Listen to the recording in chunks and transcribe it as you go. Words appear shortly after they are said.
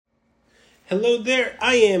Hello there,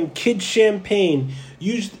 I am Kid Champagne,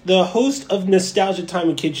 the host of Nostalgia Time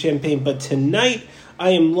with Kid Champagne, but tonight I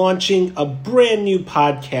am launching a brand new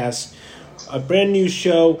podcast, a brand new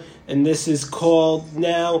show, and this is called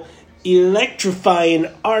now Electrifying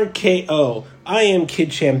RKO. I am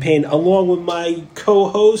Kid Champagne, along with my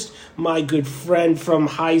co-host, my good friend from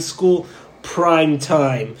high school,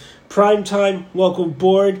 Primetime. Primetime, welcome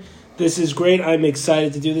aboard. This is great. I'm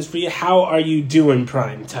excited to do this for you. How are you doing,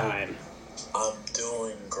 Primetime? I'm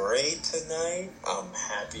doing great tonight. I'm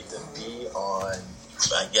happy to be on,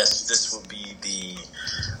 I guess this will be the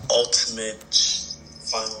ultimate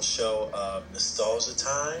final show of Nostalgia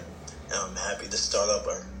Time. And I'm happy to start up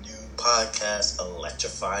our new podcast,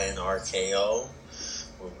 Electrifying RKO.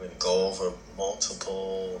 We're going to go over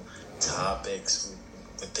multiple topics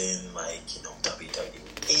within,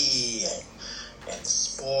 WWE and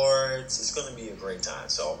sports. It's going to be a great time.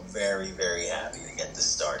 So I'm very, very happy to get this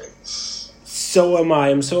started. So am I.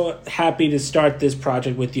 I'm so happy to start this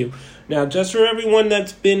project with you. Now, just for everyone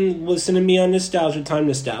that's been listening to me on Nostalgia Time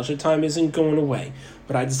isn't going away.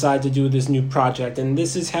 But I decided to do this new project, and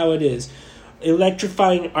this is how it is.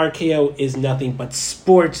 Electrifying RKO is nothing but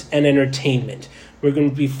sports and entertainment. We're going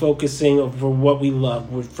to be focusing over what we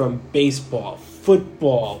love, from baseball,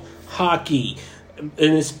 football, hockey,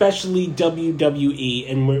 and especially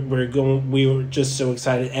WWE. And we're just so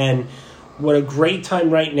excited. And what a great time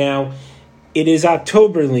right now. It is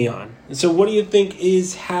October, Leon. So what do you think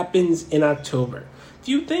happens in October? A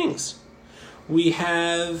few things. We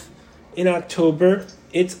have in October,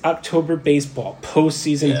 it's October baseball,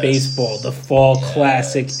 postseason baseball, the fall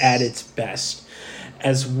classic at its best,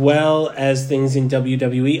 as well as things in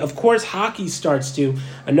WWE. Of course, hockey starts too.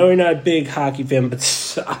 I know you're not a big hockey fan,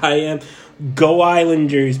 but I am. Go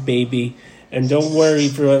Islanders, baby. And don't worry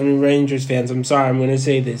for any Rangers fans. I'm sorry, I'm going to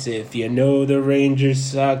say this. If you know the Rangers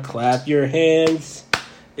suck, clap your hands.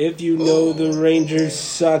 If you know the Rangers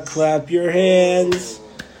suck, clap your hands.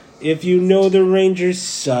 If you know the Rangers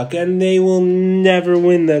suck and they will never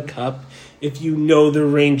win the cup. If you know the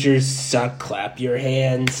Rangers suck, clap your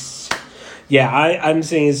hands. Yeah, I'm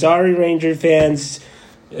saying sorry, Ranger fans.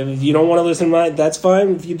 If you don't want to listen to mine, that's fine.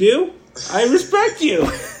 If you do, I respect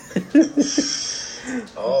you.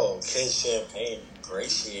 Kid Champagne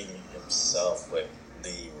ingratiating himself with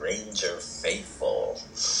the Ranger faithful.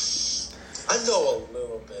 I know a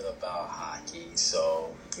little bit about hockey,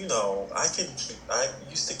 so, I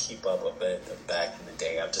used to keep up a bit back in the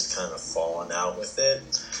day. I've just kind of fallen out with it.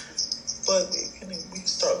 But we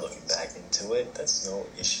start looking back into it. That's no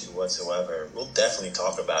issue whatsoever. We'll definitely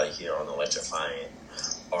talk about it here on Electrifying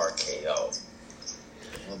RKO.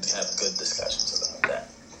 We'll have good discussions about that.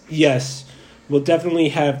 Yes, we'll definitely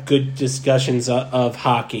have good discussions of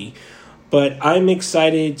hockey. But I'm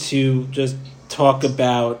excited to just talk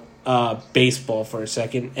about baseball for a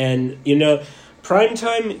second. And,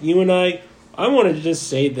 Primetime, you and I wanted to just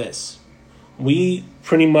say this. We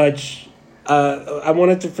pretty much, I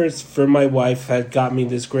wanted to first, for my wife, had got me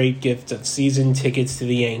this great gift of season tickets to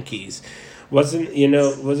the Yankees. It was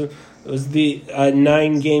the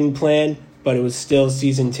 9-game plan, but it was still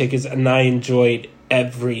season tickets, and I enjoyed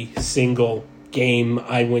every single game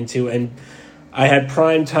I went to, and I had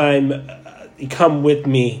Primetime come with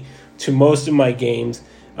me to most of my games.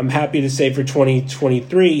 I'm happy to say for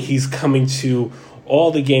 2023, he's coming to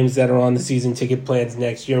all the games that are on the season ticket plans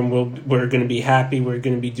next year, and we're going to be happy. We're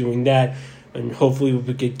going to be doing that, and hopefully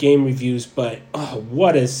we'll get game reviews. But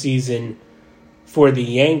what a season for the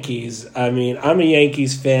Yankees. I mean, I'm a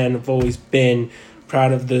Yankees fan. I've always been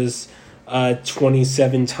proud of this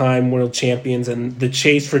 27-time world champions, and the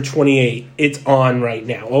chase for 28, it's on right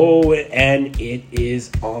now. And it is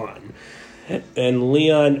on. And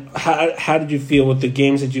Leon, how did you feel with the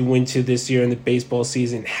games that you went to this year in the baseball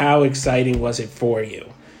season? How exciting was it for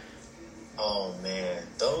you? Oh man,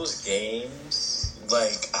 those games,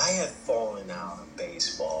 I had fallen out of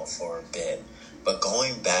baseball for a bit, but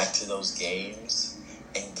going back to those games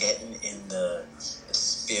and getting in the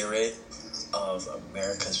spirit of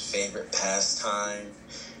America's favorite pastime,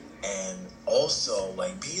 and also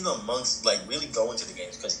being amongst, really going to the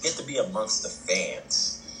games, because you get to be amongst the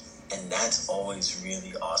fans, and that's always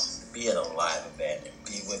really awesome to be at a live event and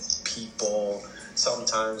be with people.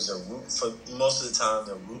 Sometimes most of the time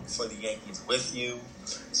they're rooting for the Yankees with you.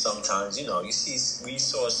 Sometimes, we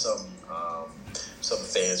saw some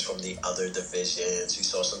fans from the other divisions. We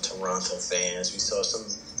saw some Toronto fans. We saw some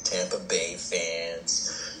Tampa Bay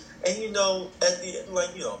fans. And, at the end,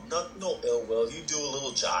 no ill will. You do a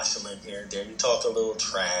little jostling here and there. You talk a little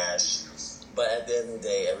trash. But at the end of the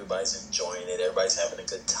day, everybody's enjoying it. Everybody's having a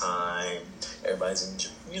good time.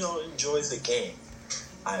 Everybody's, enjoys the game.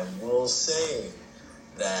 I will say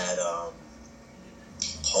that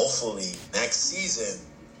hopefully next season,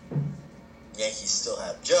 Yankees still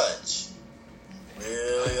have Judge.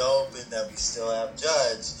 Really hoping that we still have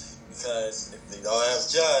Judge, because if they don't have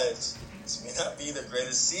Judge, this may not be the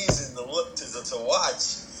greatest season to look to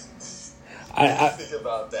watch. I think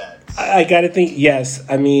about that. I gotta think. Yes,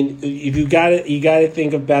 I mean, if you gotta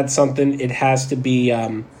think about something. It has to be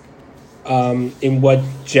in what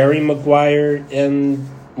Jerry Maguire and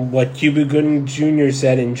what Cuba Gooding Jr.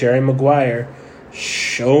 said in Jerry Maguire.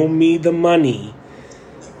 Show me the money.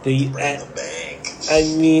 The bank. I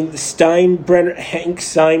mean, Hank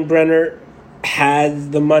Steinbrenner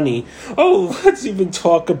had the money. Oh, let's even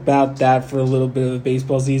talk about that for a little bit of the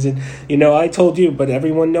baseball season. You know, I told you, but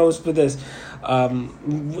everyone knows for this.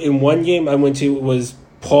 In one game I went to, it was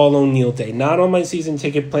Paul O'Neill Day. Not on my season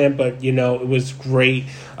ticket plan, but, you know, it was great.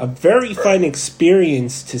 A very fun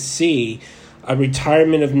experience to see a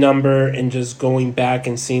retirement of number and just going back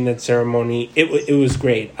and seeing that ceremony. It was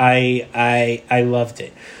great. I loved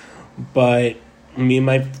it. But me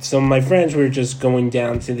and some of my friends were just going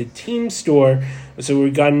down to the team store, so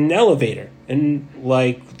we got an elevator, and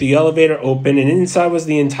like the elevator opened, and inside was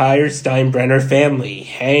the entire Steinbrenner family,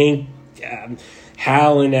 Hank,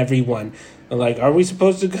 Hal, and everyone. Like, are we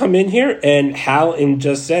supposed to come in here? And Hal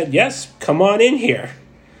just said, yes, come on in here.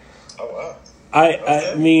 Oh wow!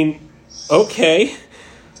 I mean, okay.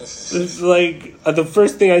 It's like the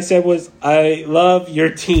first thing I said was, I love your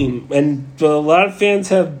team, and a lot of fans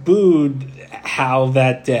have booed Hal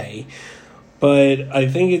that day, but I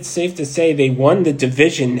think it's safe to say they won the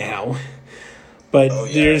division now. But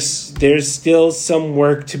there's still some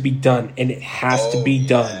work to be done, and it has to be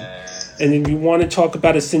done. And if you want to talk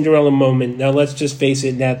about a Cinderella moment, now let's just face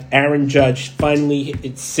it, now Aaron Judge finally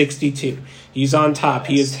hit 62. He's on top.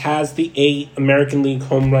 He has the American League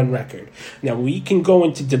home run record. Now, we can go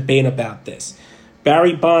into debate about this.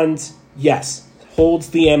 Barry Bonds, yes, holds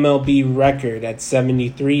the MLB record at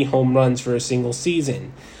 73 home runs for a single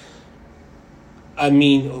season. I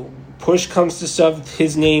mean, push comes to shove,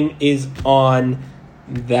 his name is on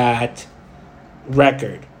that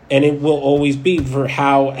record. And it will always be for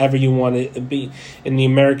however you want it to be.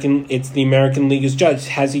 It's the American League is judged.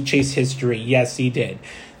 Has he chased history? Yes, he did.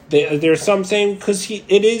 There's some saying, because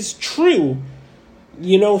it is true,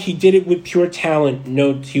 you know, he did it with pure talent.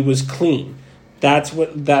 No, he was clean. That's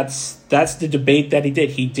the debate that he did.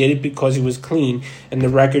 He did it because he was clean, and the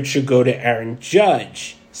record should go to Aaron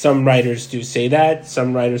Judge. Some writers do say that.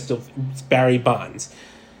 Some writers still, it's Barry Bonds.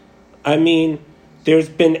 I mean, there's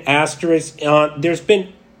been asterisks on. There's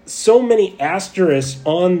been so many asterisks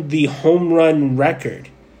on the home run record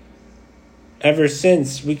ever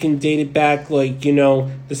since. We can date it back, like, you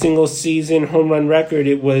know, the single season home run record,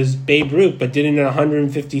 it was Babe Ruth, but did it in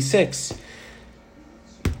 156.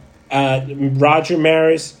 Roger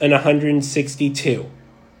Maris in 162.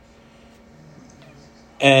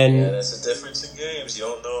 And yeah, that's a difference in games. You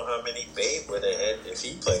don't know how many Babe would have had if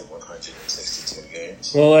he played 162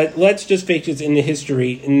 games. Well, let's just face it, in the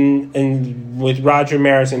history and with Roger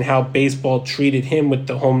Maris and how baseball treated him with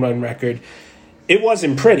the home run record, it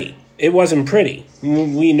wasn't pretty. It wasn't pretty.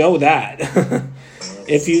 We know that.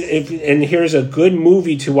 And here's a good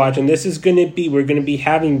movie to watch, and we're going to be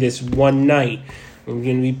having this one night. We're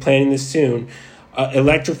going to be planning this soon.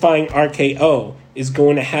 Electrifying RKO is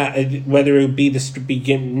going to have, whether it be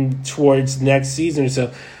begin towards next season or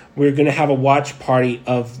so, we're going to have a watch party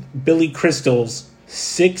of Billy Crystal's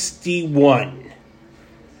 61.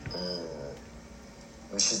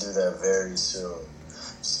 We should do that very soon,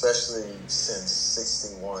 especially since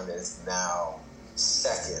 61 is now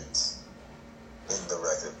second in the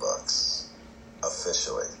record books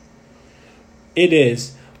officially. It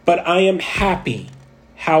is, but I am happy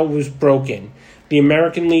how it was broken. The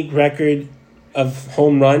American League record of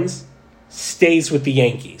home runs stays with the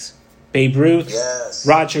Yankees. Babe Ruth, yes.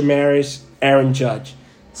 Roger Maris, Aaron Judge.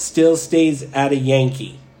 Still stays at a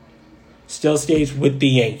Yankee. Still stays with the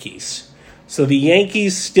Yankees. So the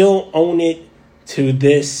Yankees still own it to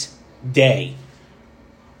this day.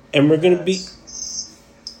 And we're going to be...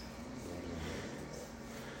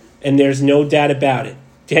 And there's no doubt about it.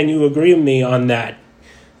 Can you agree with me on that,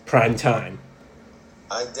 Prime Time?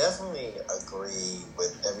 I definitely agree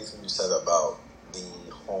with everything you said about the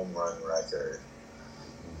home run record.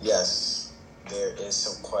 Yes, there is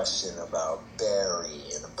some question about Barry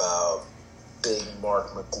and about Big Mark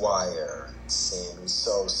McGwire, Sammy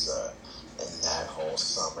Sosa, and that whole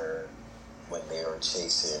summer when they were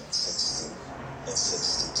chasing 60 and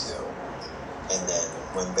 62. And then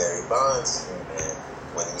when Barry Bonds came in,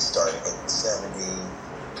 when he started hitting 70,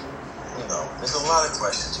 you know, there's a lot of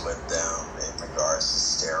questions went down in regards regards to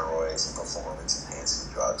steroids and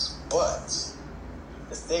performance-enhancing drugs. But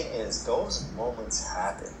the thing is, those moments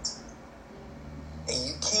happened, and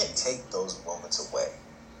you can't take those moments away.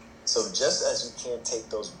 So just as you can't take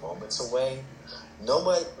those moments away,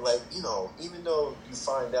 nobody, even though you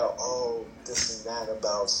find out, this and that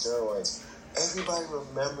about steroids, everybody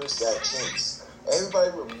remembers that jinx.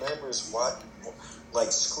 Everybody remembers what,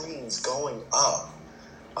 screens going up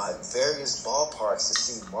at various ballparks to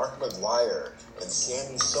see Mark McGwire and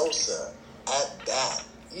Sammy Sosa at bat,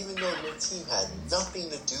 even though your team had nothing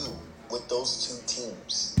to do with those two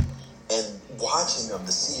teams, and watching them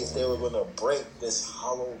to see if they were going to break this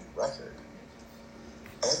hollow record.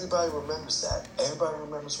 Everybody remembers that. Everybody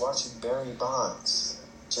remembers watching Barry Bonds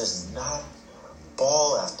just knock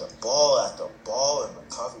ball after ball after ball in the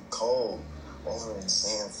coffee cold over in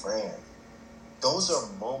San Fran. Those are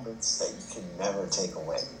moments that you can never take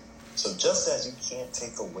away. So just as you can't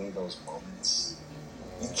take away those moments,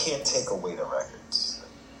 you can't take away the records.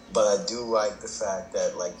 But I do like the fact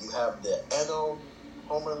that, you have the NL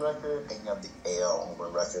home run record and you have the AL home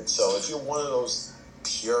run record. So if you're one of those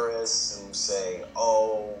purists who say,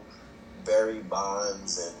 Barry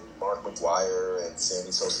Bonds and Mark McGwire and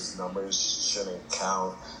Sammy Sosa's numbers shouldn't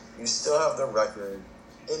count, you still have the record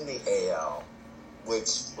in the AL,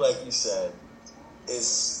 which, like you said, is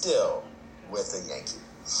still with the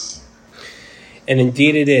Yankees. And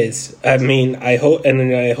indeed it is. I mean, I hope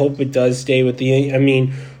it does stay with the Yankees. I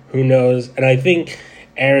mean, who knows? And I think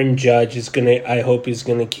Aaron Judge I hope he's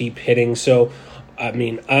gonna keep hitting. So, I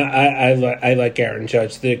mean, I like Aaron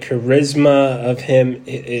Judge. The charisma of him,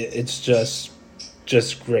 it's just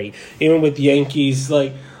great. Even with the Yankees,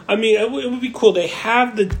 it would be cool. They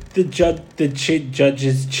have the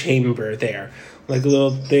judge's chamber there, a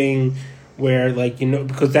little thing where,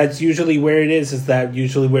 because that's usually where it is that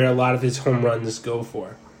usually where a lot of his home runs go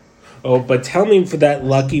for. Oh, but tell me, for that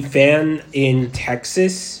lucky fan in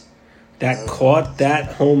Texas that caught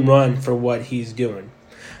that home run for what he's doing.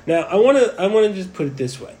 Now, I want to just put it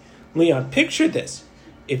this way. Leon, picture this.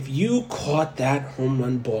 If you caught that home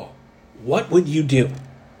run ball, what would you do?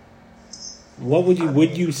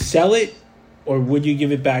 Would you sell it, or would you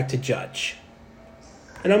give it back to Judge?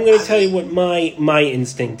 And I'm going to tell you what my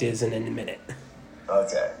instinct is in a minute.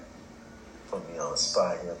 Okay. Put me on the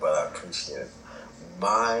spot here, but I appreciate it.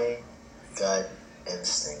 My gut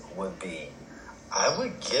instinct would be, I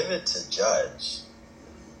would give it to Judge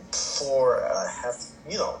for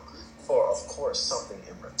of course, something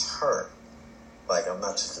in return. I'm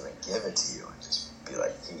not just going to give it to you and just be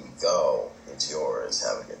like, here you go, it's yours,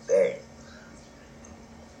 have a good day.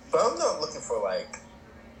 But I'm not looking for,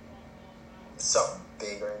 something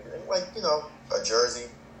big or anything. A jersey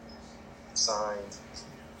signed.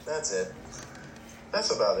 That's it.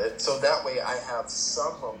 That's about it. So that way I have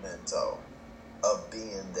some memento of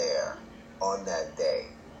being there on that day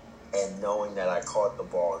and knowing that I caught the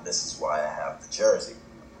ball and this is why I have the jersey.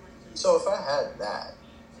 So if I had that,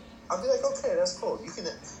 I'd be like, okay, that's cool. You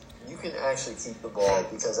can actually keep the ball,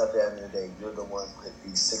 because at the end of the day, you're the one who hit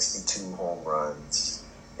these 62 home runs.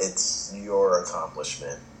 It's your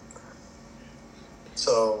accomplishment.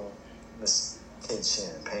 So, Miss Kid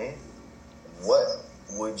Champagne, what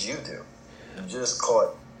would you do? You just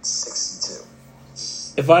caught 62.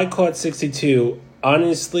 If I caught 62,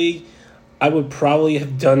 honestly, I would probably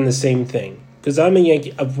have done the same thing. Because I'm a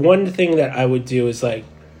Yankee. One thing that I would do is, I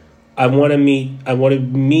want to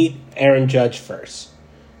meet Aaron Judge first.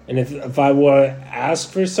 And if I were to ask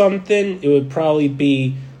for something, it would probably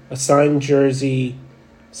be a signed jersey,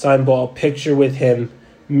 signed ball, picture with him,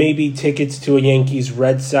 maybe tickets to a Yankees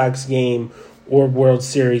Red Sox game or World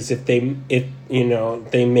Series if they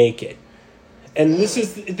make it. And this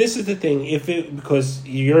is the thing,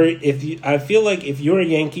 I feel like if you're a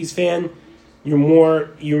Yankees fan, you're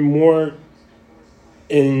more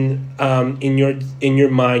in your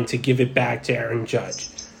mind to give it back to Aaron Judge.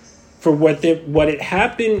 For what it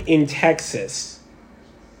happened in Texas,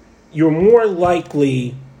 you're more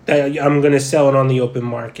likely that I'm going to sell it on the open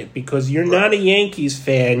market, because you're not a Yankees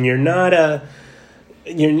fan. You're not a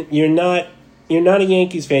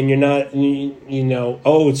Yankees fan. You're not,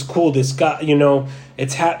 it's cool. This guy,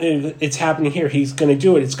 it's happening here. He's going to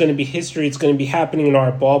do it. It's going to be history. It's going to be happening in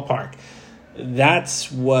our ballpark.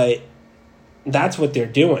 That's what they're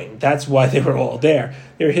doing. That's why they were all there.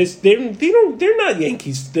 They're not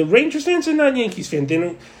Yankees. The Rangers fans are not Yankees fans.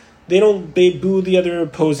 They boo the other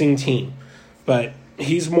opposing team. But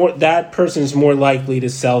that person's more likely to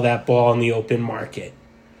sell that ball in the open market.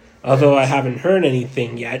 Although I haven't heard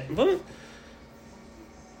anything yet. But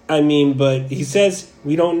he says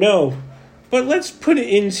we don't know. But let's put it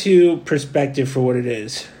into perspective for what it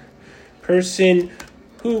is. person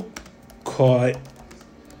who caught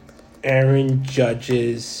Aaron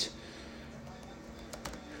Judge's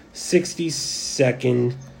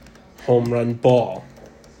 62nd home run ball.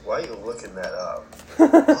 Why are you looking that up?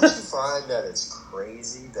 Don't you find that it's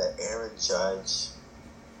crazy that Aaron Judge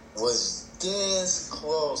was this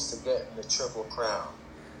close to getting the Triple Crown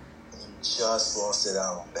and he just lost it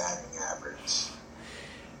out on batting average?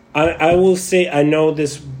 I will say, I know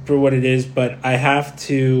this for what it is, but I have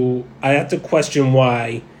to question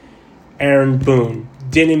why Aaron Boone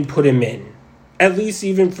didn't put him in, at least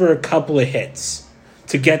even for a couple of hits,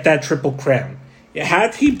 to get that Triple Crown.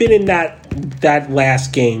 Had he been in that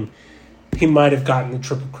last game, he might have gotten the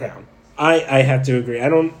Triple Crown. I have to agree. I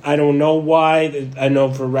don't know why. I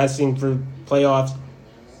know for wrestling, for playoffs,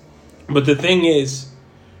 but the thing is,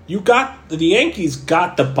 the Yankees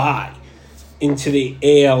got the bye into the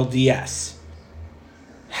ALDS.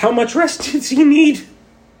 How much rest did he need?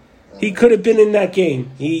 He could have been in that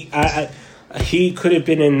game. He could have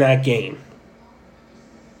been in that game.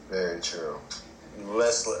 Very true. At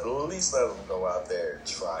least let him go out there and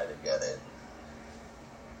try to get it.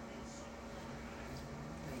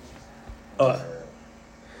 But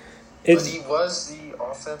he was the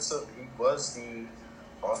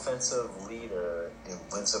offensive leader in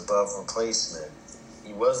wins above replacement.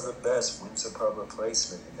 He was the best wins above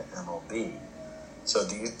replacement in the MLB. So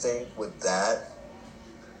do you think with that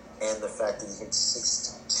and the fact that he hit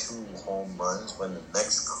 62 home runs when the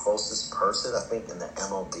next closest person, I think in the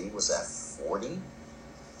MLB, was at 40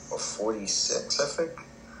 or 46, I think,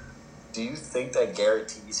 do you think that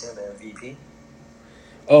guarantees him MVP?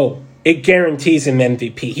 Oh, it guarantees him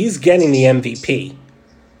MVP. He's getting the MVP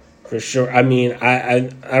for sure. I mean, I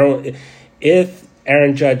don't. If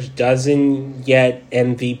Aaron Judge doesn't get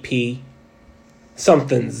MVP,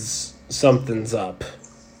 something's up.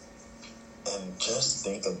 And just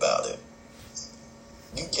think about it.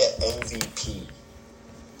 You get MVP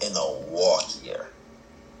in a walk year,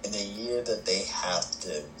 in a year that they have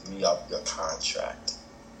to re-up your contract,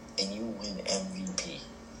 and you win MVP.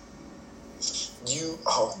 You've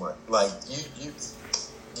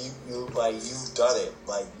done it.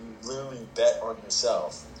 Like, you literally bet on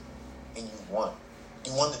yourself, and you won.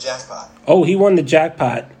 You won the jackpot. Oh, he won the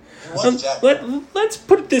jackpot. You won the jackpot. Let's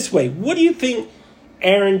put it this way. What do you think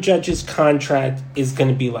Aaron Judge's contract is going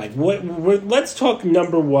to be like? Let's talk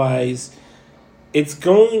number-wise. It's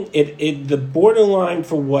going... the borderline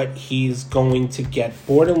for what he's going to get,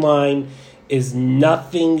 borderline, is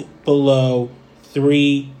nothing below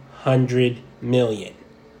 $300 million.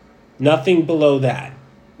 Nothing below that.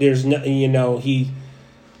 There's no,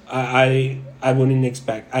 I wouldn't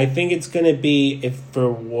expect. I think it's going to be, it's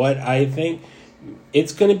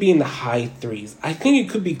going to be in the high threes. I think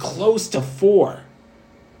it could be close to 4.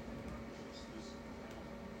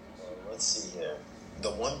 Well, let's see here.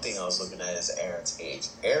 The one thing I was looking at is Aaron's age.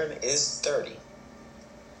 Aaron is 30.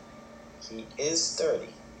 He is 30,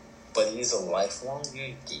 but he's a lifelong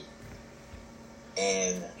Yankee.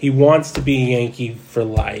 And he wants to be a Yankee for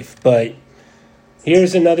life, but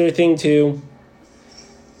here's another thing too.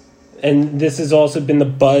 And this has also been the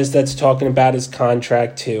buzz that's talking about his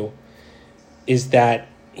contract too, is that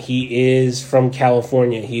he is from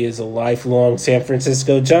California. He is a lifelong San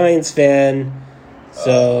Francisco Giants fan.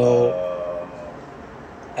 So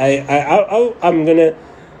I'm gonna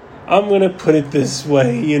put it this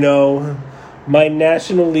way, my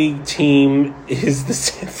National League team is the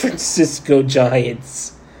San Francisco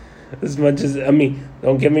Giants. As much as,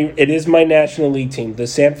 don't get me, it is my National League team. The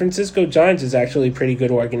San Francisco Giants is actually a pretty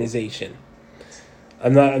good organization.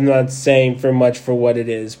 I'm not saying for much for what it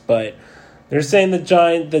is, but they're saying that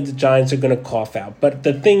the Giants are going to cough out. But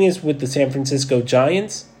the thing is with the San Francisco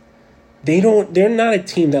Giants, they're not a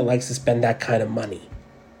team that likes to spend that kind of money.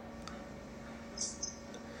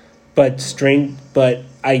 But you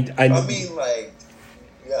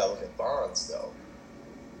gotta look at Bonds though.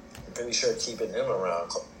 I'm pretty sure keeping him around.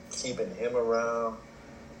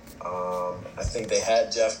 I think they had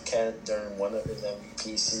Jeff Kent during one of his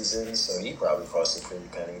MVP seasons, so he probably cost a pretty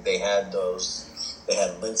penny. They had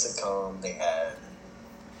Lincecum, they had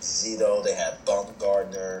Zito, they had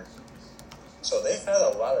Bumgarner. So they've had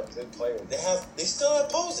a lot of good players. They still have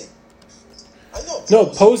Posey. I know Posey. No,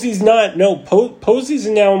 Posey's not. No, Posey's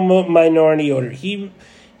now minority owner. He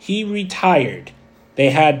retired. They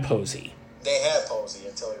had Posey. They had Posey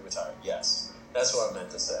until he retired. Yes, that's what I meant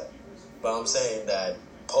to say. But I'm saying that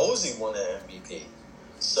Posey won an MVP.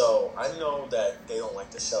 So I know that they don't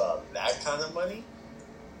like to shell out that kind of money.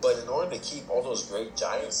 But in order to keep all those great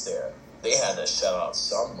Giants there, they had to shell out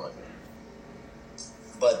some money.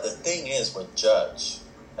 But the thing is with Judge,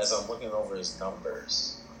 as I'm looking over his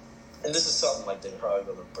numbers, and this is something like they're probably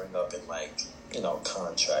going to bring up in like,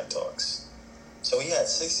 contract talks. So he had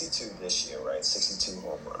 62 this year, right? 62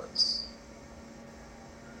 home runs.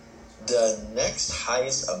 The next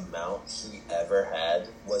highest amount he ever had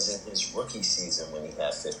was in his rookie season when he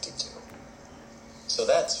had 52. So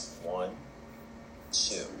that's 1,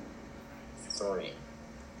 2, 3,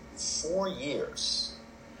 4 years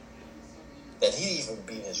that he even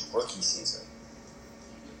beat his rookie season.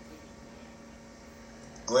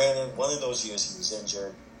 Granted, one of those years he was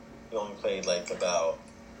injured. He only played like about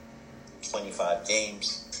 25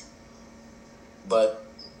 games. But,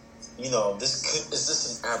 is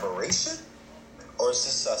this an aberration? Or is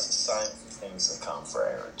this a sign for things to come for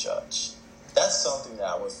Aaron Judge? That's something that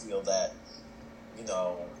I would feel that,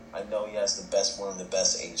 I know he has one of the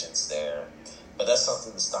best agents there. But that's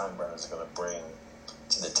something the Steinbrenners are going to bring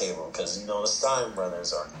to the table. Because, the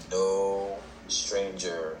Steinbrenners are no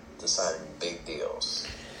stranger to signing big deals.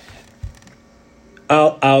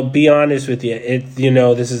 I'll be honest with you.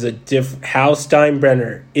 This is Hal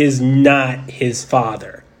Steinbrenner is not his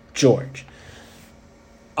father, George.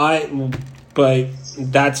 But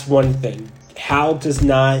that's one thing. Hal does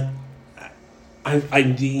not.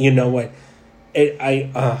 You know what?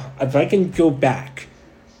 If I can go back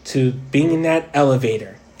to being in that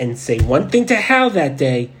elevator and say one thing to Hal that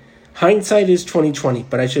day, hindsight is 20/20.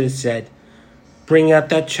 But I should have said, bring out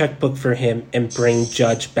that checkbook for him and bring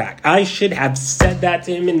Judge back. I should have said that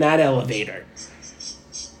to him in that elevator.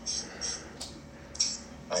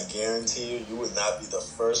 I guarantee you would not be the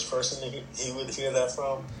first person he would hear that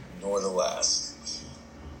from, nor the last.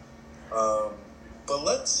 But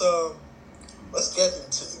let's get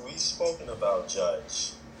into. We've spoken about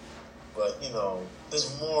Judge, but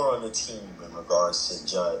there's more on the team in regards to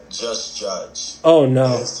Judge. Oh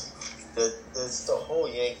no, there's the whole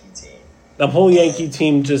Yankee team. The whole Yankee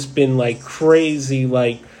team just been like crazy.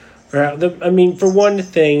 For one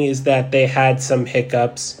thing is that they had some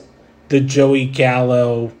hiccups. The Joey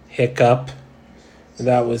Gallo hiccup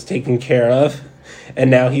that was taken care of, and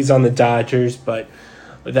now he's on the Dodgers. But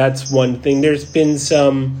that's one thing. There's been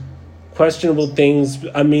some questionable things.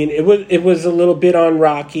 It was a little bit on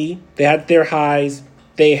Rocky. They had their highs,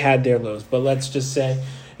 they had their lows. But let's just say,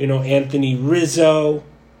 Anthony Rizzo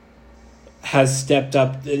has stepped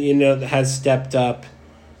up, and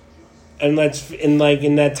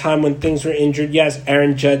in that time when things were injured, yes,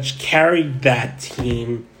 Aaron Judge carried that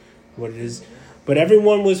team, but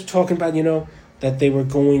everyone was talking about, that they were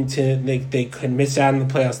going to, they could miss out on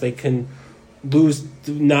the playoffs, they can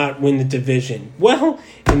not win the division. Well,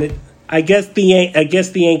 I guess the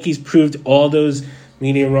Yankees proved all those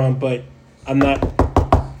media wrong, but I'm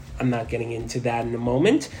not getting into that in a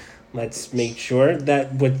moment. Let's make sure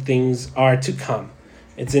that what things are to come.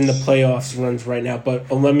 It's in the playoffs runs right now. But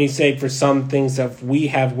let me say, for some things that we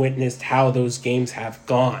have witnessed how those games have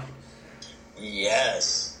gone.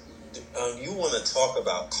 Yes. You want to talk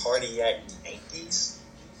about cardiac Yankees?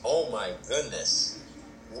 Oh my goodness.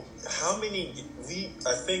 How many?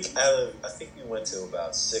 I think we went to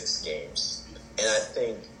about 6 games. And I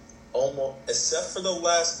think almost, except for the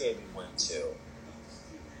last game we went to,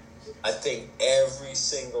 I think every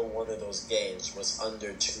single one of those games was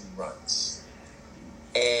under 2 runs.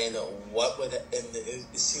 And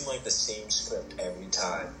it seemed like the same script every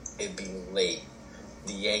time. It'd be late.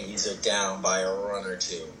 The Yankees are down by a run or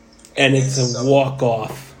 2. And it's a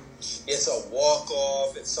walk-off. It's a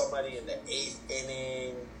walk-off. It's somebody in the 8th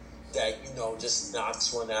inning that, just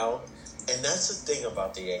knocks one out. And that's the thing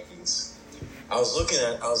about the Yankees. I was looking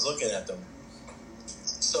at them.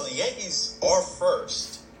 So the Yankees are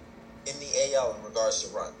first in the AL in regards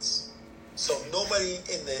to runs. So nobody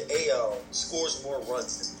in the AL scores more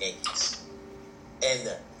runs than the Yankees. And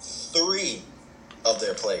 3 of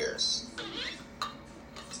their players,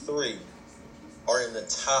 3, are in the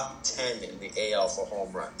top 10 in the AL for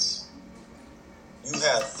home runs. You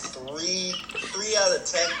have 3 out of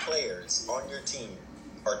 10 players on your team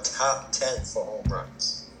are top 10 for home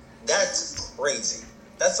runs. That's crazy.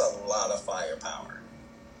 That's a lot of firepower.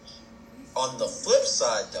 On the flip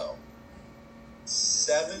side, though,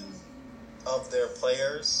 7 of their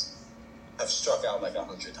players have struck out like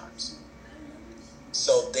 100 times.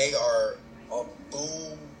 So they are a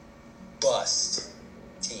boom bust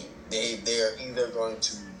team. They're either going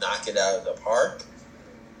to knock it out of the park,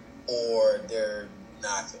 or they're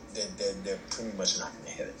pretty much not going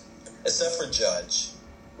to hit it. Except for Judge,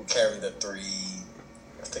 who carried the 3.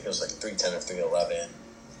 I think it was like 310 or 311.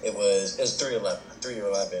 It was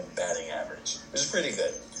 311 batting average, which is pretty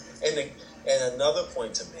good. And another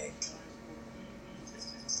point to make,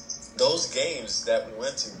 those games that we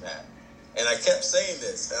went to, Matt, and I kept saying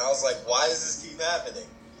this, and I was like, why does this keep happening?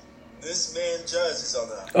 This man Judge is on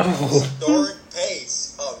a historic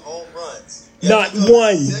pace of home runs. Not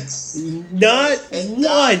one. Not one.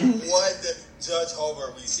 Not one Judge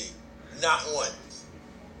homer we see. Not one.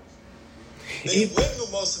 They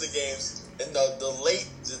win most of the games, and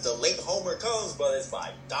the late homer comes, but it's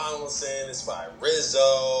by Donaldson, it's by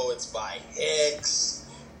Rizzo, it's by Hicks,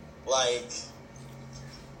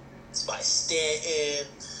 it's by Stanton.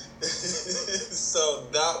 So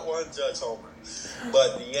not one Judge homer.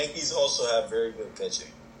 But the Yankees also have very good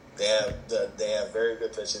pitching. They have very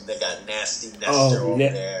good pitching. They got Nasty Nestor over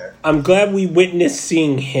there. I'm glad we witnessed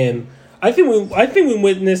seeing him. I think we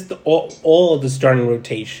witnessed all of the starting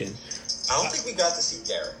rotation. I don't think we got to see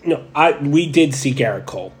Garrett. No, we did see Garrett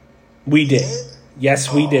Cole. We did.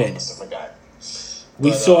 Yes, we did. I forgot.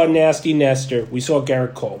 We saw Nasty Nestor. We saw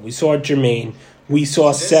Garrett Cole. We saw Jermaine. We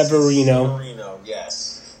saw Severino. Severino,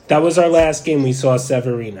 yes. That was our last game. We saw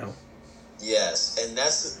Severino. Yes, and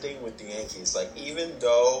that's the thing with the Yankees. Like, even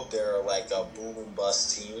though they're like a boom and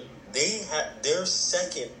bust team, they're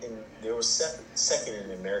second in the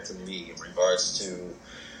American League in regards to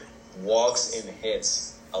walks and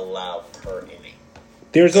hits allowed per inning.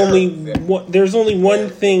 There's only one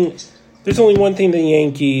thing the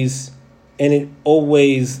Yankees, and it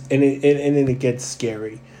gets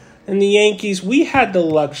scary. And the Yankees, we had the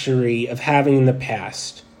luxury of having in the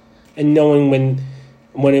past and knowing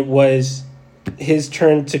when it was his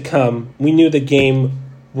turn to come, we knew the game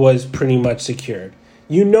was pretty much secured.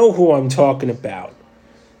 You know who I'm talking about.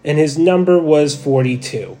 And his number was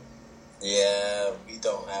 42. Yeah,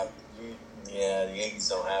 the Yankees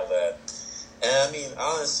don't have that. And I mean,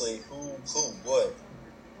 honestly, who would?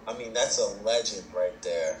 I mean, that's a legend right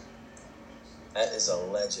there. That is a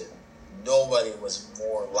legend. Nobody was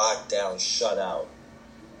more locked down, shut out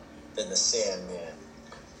than the Sandman.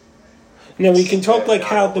 Now, we can talk like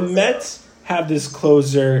how the Mets have this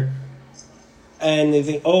closer, and they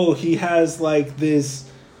think, oh, he has like this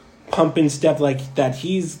pump and step like that.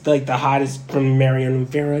 He's like the hottest from Mariano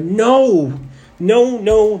Rivera. No. Yeah,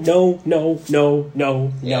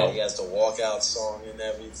 he has the walkout song and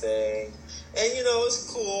everything. And,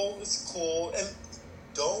 it's cool. And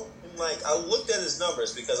I looked at his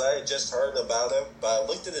numbers because I had just heard about him, but I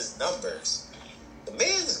looked at his numbers. The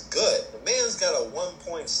man's good. The man's got a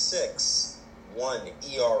 1.61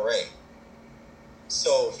 ERA.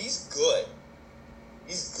 So he's good.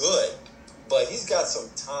 But he's got some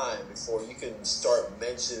time before you can start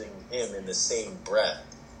mentioning him in the same breath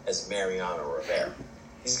as Mariano Rivera.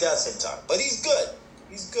 He's got some time. But he's good.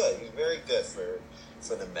 He's very good for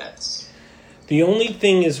the Mets. The only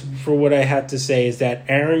thing is, for what I have to say, is that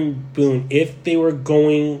Aaron Boone, if they were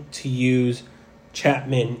going to use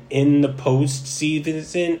Chapman in the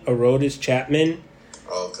postseason, Aroldis Chapman,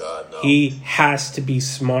 oh God, no. He has to be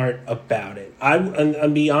smart about it. I'll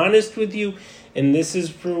be honest with you, and this is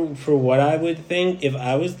for what I would think. If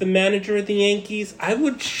I was the manager of the Yankees, I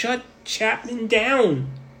would shut Chapman down.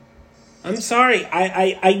 I'm sorry,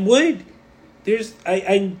 I would.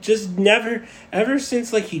 I just never, ever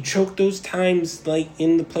since like he choked those times like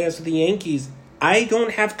in the playoffs with the Yankees, I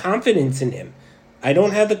don't have confidence in him. I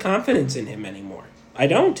don't have the confidence in him anymore. I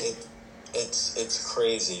don't. It's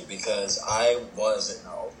crazy because I wasn't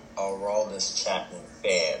a Aroldis Chapman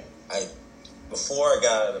fan. Before I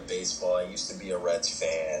got out of baseball, I used to be a Reds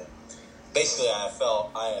fan. Basically, I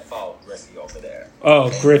followed Griffey over there.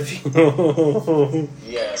 Oh, and, Griffey.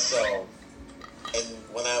 Yeah, so, and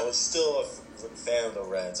when I was still a fan of the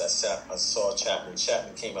Reds, I saw Chapman.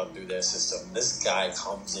 Chapman came up through their system. This guy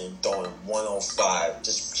comes in throwing 105,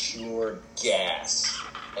 just pure gas.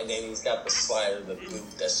 And then he's got the slider of the boot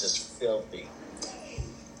that's just filthy.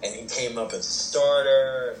 And he came up as a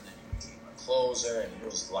starter, and then he became a closer, and he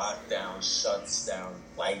was locked down, shuts down,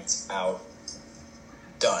 lights out,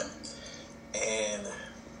 done. And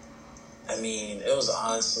I mean, it was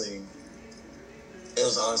honestly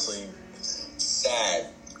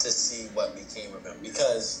sad to see what became of him,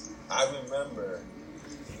 because I remember,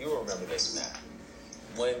 you remember this, Matt,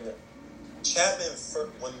 when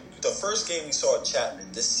the first game we saw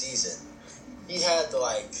Chapman this season, he had the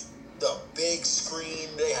big screen,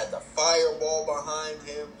 they had the fireball behind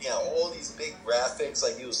him, he had all these big graphics,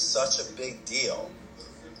 like he was such a big deal.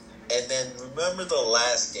 And then remember the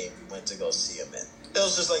last game we went to go see him in? It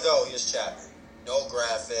was just like, oh, here's Chapman. No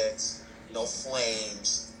graphics, no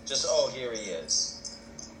flames, just, oh, here he is.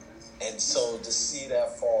 And so to see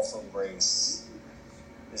that fall from grace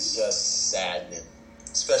is just saddening,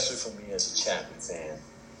 especially for me as a Chapman fan.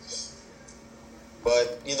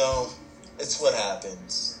 But, it's what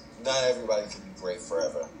happens. Not everybody can be great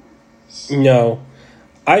forever. No.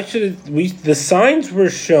 The signs were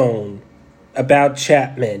shown about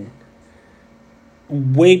Chapman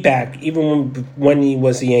way back, even when he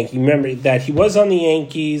was a Yankee. Remember that he was on the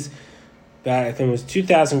Yankees back, I think it was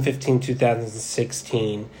 2015,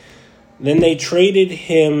 2016. Then they traded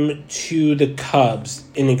him to the Cubs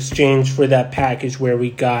in exchange for that package where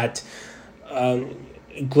we got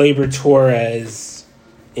Gleyber Torres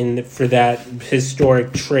for that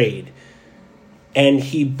historic trade. And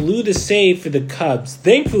he blew the save for the Cubs.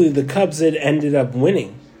 Thankfully, the Cubs had ended up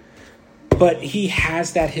winning. But he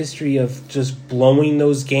has that history of just blowing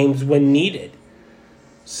those games when needed.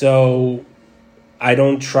 So I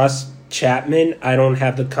don't trust Chapman. I don't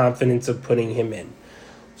have the confidence of putting him in.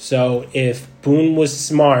 So if Boone was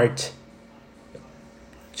smart,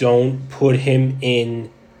 don't put him in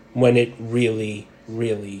when it really,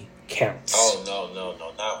 really counts. Oh, no,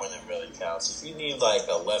 not when it really counts. If you need like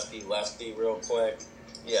a lefty real quick,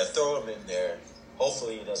 yeah, throw him in there.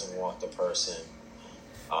 Hopefully he doesn't walk the person.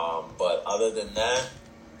 But other than that,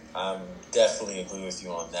 I'm definitely agree with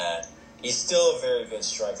you on that. He's still a very good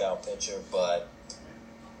strikeout pitcher, but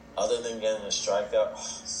other than getting a strikeout,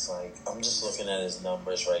 it's like I'm just looking at his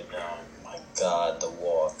numbers right now. My God, the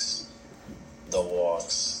walks.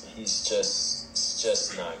 It's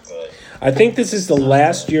just not good. I think this is the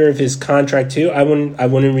last year of his contract too. I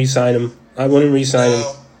wouldn't re-sign him. No,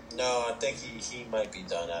 I think he might be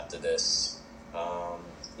done after this.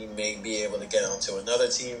 He may be able to get onto another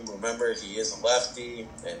team. Remember, he is a lefty,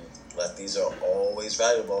 and lefties are always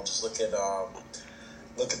valuable. Just look at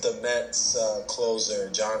the Mets closer,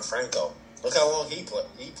 John Franco. Look how long he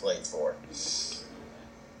played for.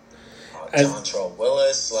 Dontrell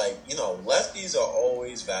Willis, lefties are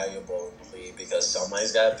always valuable in the league because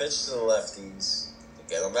somebody's got to pitch to the lefties to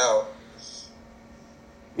get them out.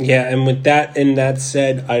 Yeah, and with that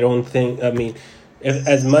said, I don't think, if,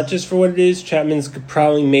 as much as for what it is, Chapman's could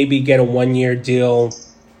probably maybe get a 1-year deal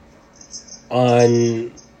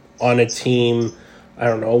on a team. I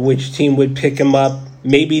don't know which team would pick him up.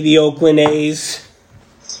 Maybe the Oakland A's.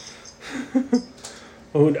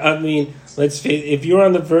 Let's face it, if you're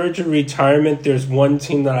on the verge of retirement, there's one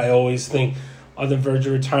team that I always think on the verge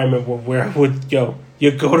of retirement where I would go.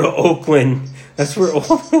 You go to Oakland. That's where all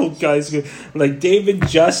the old guys go. Like David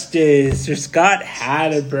Justice or Scott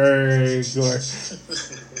Hatteberg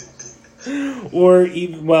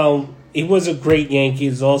he was a great Yankee.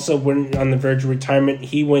 He's also on the verge of retirement.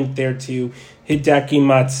 He went there to Hideki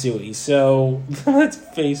Matsui. So let's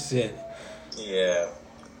face it. Yeah.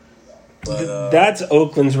 But, that's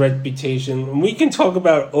Oakland's reputation. We can talk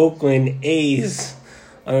about Oakland A's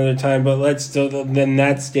another time, but let's still then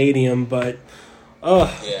that stadium. But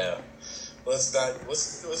yeah, let's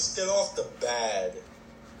get off the bad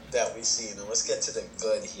that we've seen and let's get to the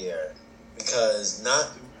good here, because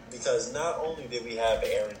not only did we have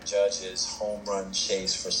Aaron Judge's home run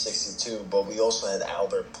chase for 62, but we also had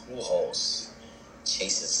Albert Pujols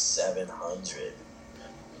chasing 700.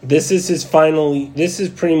 This is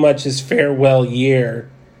pretty much his farewell year.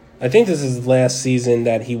 I think this is the last season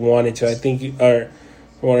that he wanted to. I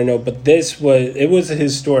want to know, but it was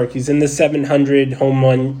historic. He's in the 700 home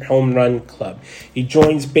run club. He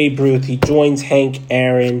joins Babe Ruth. He joins Hank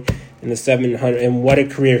Aaron in the 700, and what a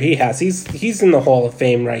career he has. He's in the Hall of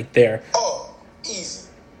Fame right there. Oh, easy.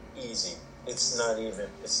 It's not even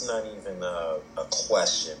a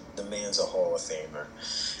question. The man's a Hall of Famer.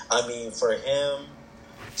 I mean, for him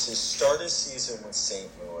to start his season with St.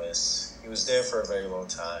 Louis, he was there for a very long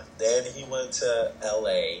time. Then he went to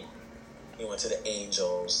L.A., he went to the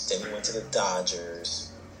Angels, then he went to the Dodgers.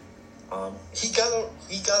 He got a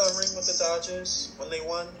ring with the Dodgers when they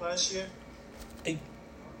won last year.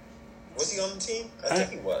 Was he on the team? I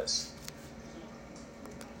think he was.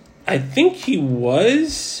 I think he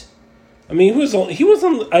was. I mean, he was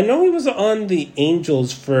on. I know he was on the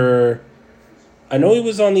Angels for. I know he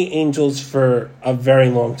was on the Angels for a very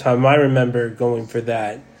long time. I remember going for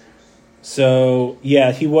that. So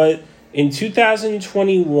yeah, he was in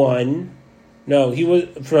 2021. No, he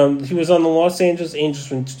was on the Los Angeles Angels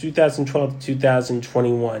from 2012 to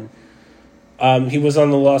 2021. He was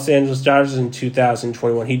on the Los Angeles Dodgers in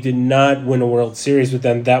 2021. He did not win a World Series with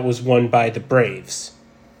them. That was won by the Braves.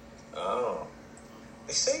 Oh.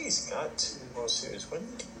 They say he's got 2 World Series. When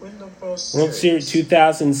did he win the World Series? World Series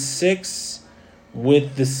 2006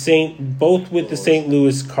 with the St.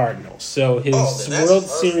 Louis Cardinals. So his World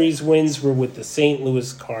Series wins were with the St.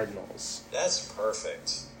 Louis Cardinals. That's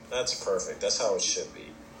perfect. That's how it should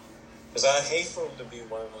be. Because I hate for him to be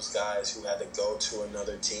one of those guys who had to go to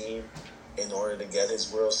another team in order to get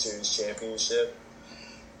his World Series championship.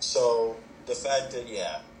 So the fact that, he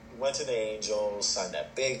went to the Angels, signed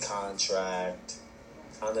that big contract,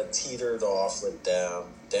 kind of teetered off with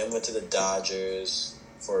them, then went to the Dodgers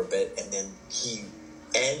for a bit, and then he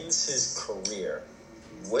ends his career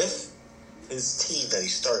with his team that he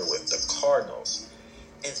started with, the Cardinals,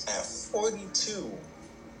 and at 42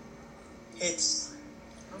 hits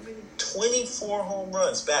 24 home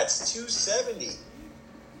runs, bats 270.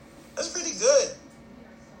 That's pretty good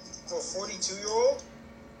for a 42-year-old.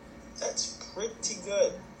 That's pretty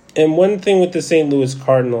good. And one thing with the St. Louis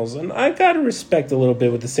Cardinals, and I got to respect a little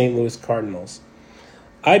bit with the St. Louis Cardinals.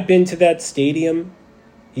 I've been to that stadium.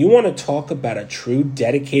 You want to talk about a true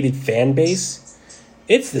dedicated fan base?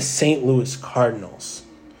 It's the St. Louis Cardinals.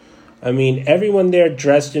 I mean, everyone there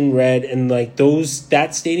dressed in red, and like that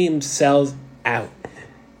stadium sells out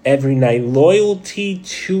every night. Loyalty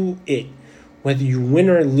to it, whether you win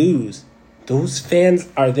or lose, those fans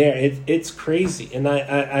are there. It's crazy, and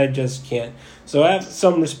I just can't. So I have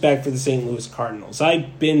some respect for the St. Louis Cardinals.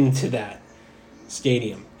 I've been to that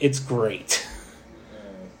stadium. It's great.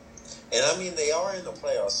 And I mean, they are in the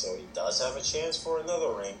playoffs, so he does have a chance for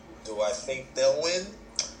another ring. Do I think they'll win?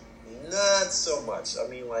 Not so much. I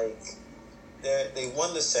mean, like, they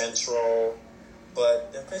won the Central,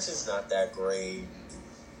 but their pitch is not that great.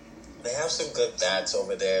 They have some good bats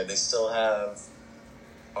over there. They still have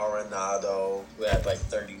Arenado, who had like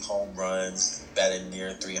 30 home runs, batted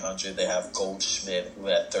near 300. They have Goldschmidt, who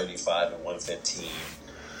had 35 and 115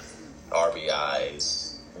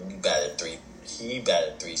 RBIs. And he batted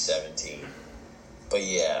 317. But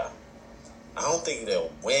yeah, I don't think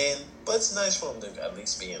they'll win, but it's nice for them to at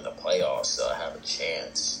least be in the playoffs, so have a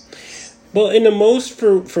chance. Well, in the most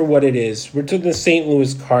for what it is, we're talking the St.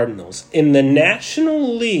 Louis Cardinals. In the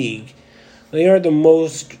National League, they are the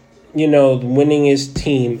most, the winningest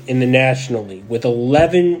team in the National League with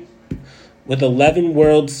 11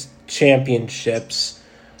 World Championships,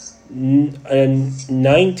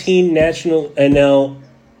 19 National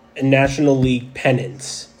League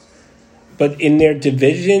pennants. But in their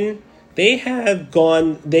division, they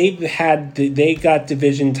got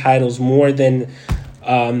division titles more than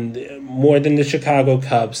the Chicago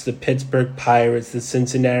Cubs, the Pittsburgh Pirates, the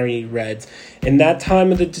Cincinnati Reds. In that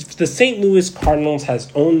time of the St. Louis Cardinals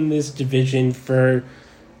has owned this division for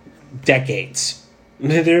decades.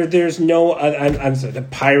 There's no, I'm sorry, the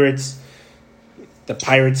Pirates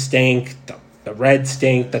stink, the Reds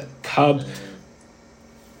stink, the Cubs.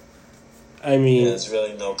 I mean, there's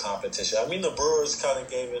really no competition. I mean, the Brewers kind of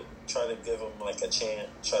try to give them like a chance,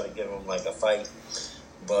 try to give them like a fight.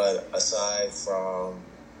 But aside from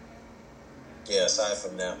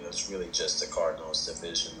them, it's really just the Cardinals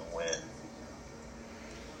division to win.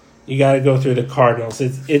 You got to go through the Cardinals.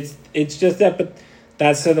 It's just that, but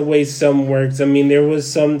that's the way some works. I mean, there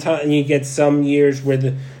was some time you get some years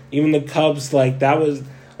where even the Cubs, like that was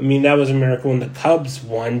a miracle when the Cubs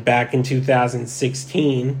won back in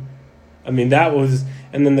 2016. I mean, that was,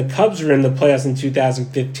 and then the Cubs were in the playoffs in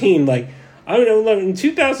 2015. Like, I don't know, in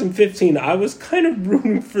 2015, I was kind of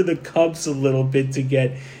rooting for the Cubs a little bit to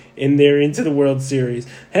get in there into the World Series.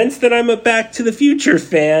 Hence that I'm a Back to the Future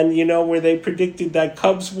fan, where they predicted that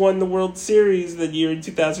Cubs won the World Series the year in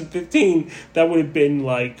 2015. That would have been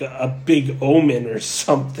like a big omen or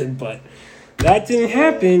something, but that didn't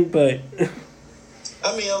happen, but...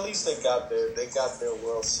 I mean, at least they got their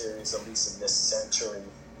World Series, at least in this century,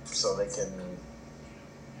 so they can,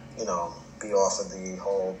 be off of the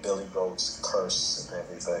whole Billy Goat's curse and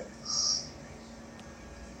everything.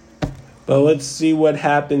 But let's see what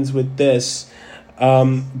happens with this.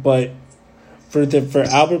 But for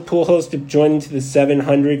Albert Pujols to join into the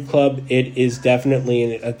 700 club, it is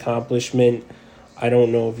definitely an accomplishment. I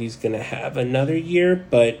don't know if he's going to have another year,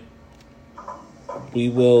 but we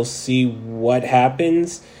will see what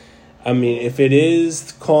happens. I mean, if it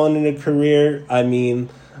is calling it a career, I mean,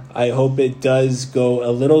 I hope it does go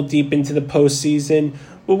a little deep into the postseason,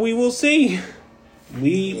 but we will see.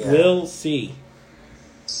 We will see.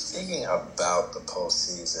 Speaking about the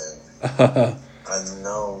postseason, I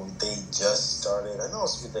know they just started. I know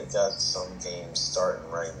they got some games starting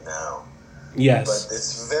right now. Yes. But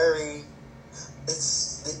the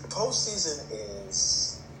postseason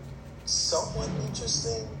is somewhat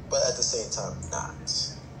interesting, but at the same time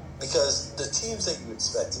not. Because the teams that you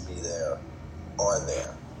expect to be there are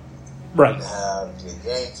there. Right. You have your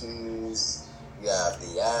Yankees, you have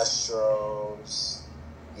the Astros,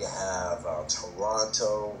 you have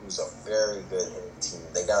Toronto, who's a very good hitting team.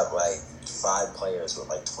 They got like 5 players with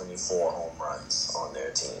like 24 home runs on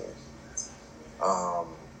their team.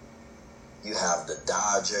 You have the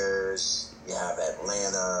Dodgers, you have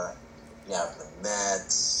Atlanta, you have the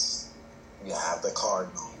Mets, you have the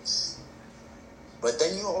Cardinals. But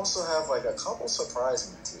then you also have like a couple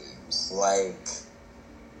surprising teams, like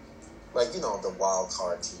the wild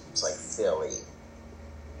card teams like Philly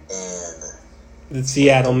and The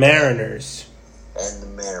Seattle Mariners. And the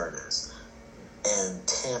Mariners. And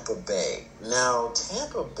Tampa Bay. Now,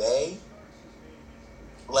 Tampa Bay,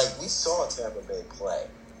 like, we saw Tampa Bay play.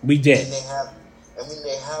 We did. And they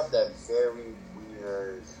have that very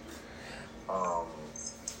weird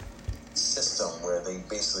system where they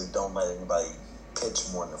basically don't let anybody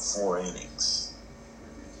pitch more than 4 innings.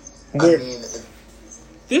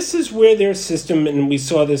 This is where their system, and we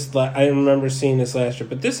saw this, I remember seeing this last year,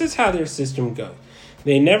 but this is how their system goes.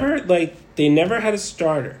 They never had a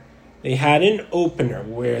starter. They had an opener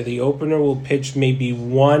where the opener will pitch maybe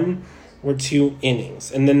 1 or 2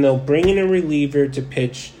 innings, and then they'll bring in a reliever to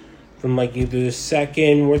pitch from like either the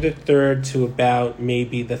 2nd or the 3rd to about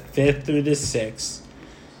maybe the 5th or the 6th.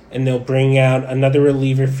 And they'll bring out another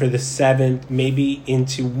reliever for the 7th, maybe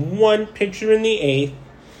into 1 pitcher in the 8th,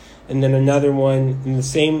 and then another one in the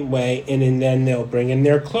same way, and then they'll bring in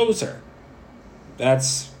their closer.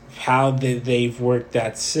 That's how they've worked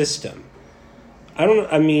that system. I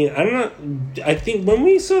think when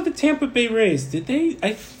we saw the Tampa Bay Rays,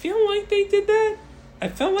 I feel like they did that. I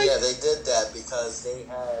felt like... Yeah, they did that because they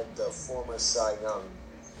had the former Cy Young,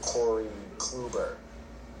 Corey Kluber,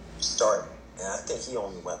 starting. And I think he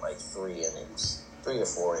only went like 3 or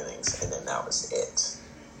 4 innings, and then that was it.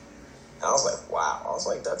 And I was like, wow. I was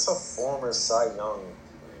like, that's a former Cy Young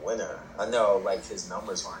winner. I know, like, his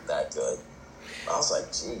numbers weren't that good. But I was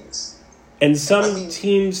like, geez. And some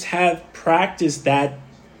teams have practiced that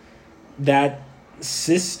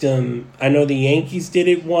system. I know the Yankees did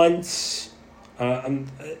it once.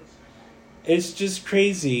 It's just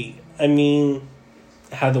crazy. I mean,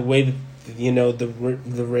 how the way that,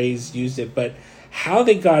 the Rays used it, but how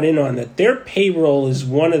they got in on it. Their payroll is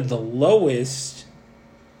one of the lowest,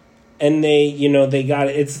 and they got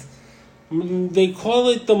it. They call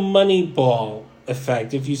it the Moneyball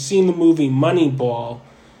effect. If you've seen the movie Moneyball,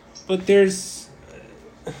 but there's...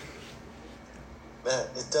 Man,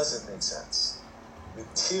 it doesn't make sense.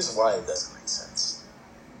 Here's why it doesn't make sense.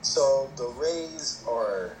 So the Rays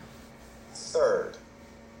are 3rd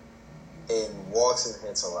in walks and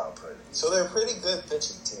hits allowed per inning. So they're a pretty good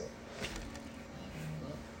pitching team.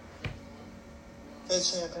 Hey,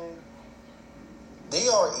 Champagne. They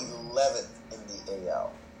are 11th in the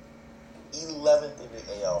AL. 11th in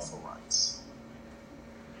the AL for runs.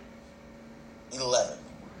 11th.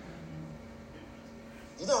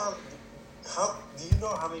 Do you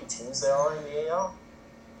know how many teams there are in the AL?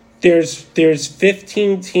 There's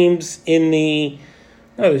 15 teams in the...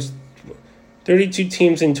 No, there's 32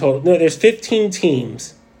 teams in total. No, there's 15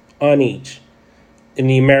 teams on each in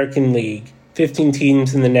the American League, 15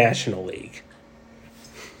 teams in the National League.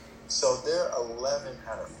 So they're 11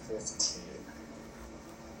 out of 15.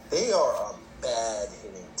 They are a bad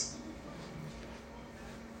hitting team.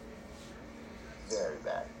 Very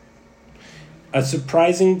bad. A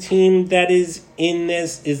surprising team that is in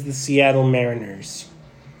this is the Seattle Mariners.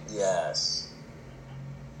 Yes.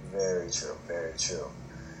 Very true, very true.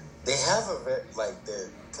 They have their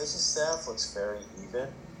pitching staff looks very even.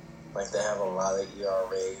 Like, they have a lot of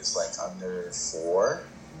ERAs, like, under 4.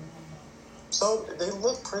 So, they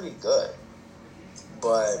look pretty good.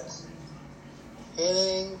 But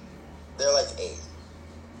hitting, they're like 8th.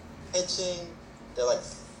 Pitching, they're like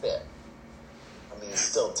 5th. I mean, it's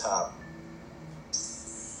still top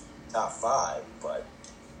 5, but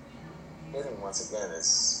hitting, once again,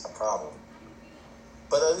 is a problem.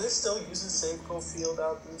 But are they still using Safeco Field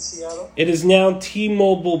out in Seattle? It is now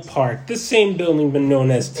T-Mobile Park, the same building but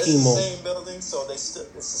known as T-Mobile. It's the same building, so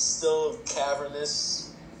it's still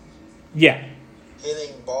cavernous. Yeah.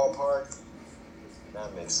 Hitting ballpark.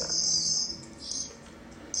 That makes sense.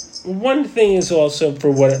 One thing is also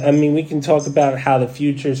we can talk about how the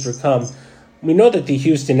futures for come. We know that the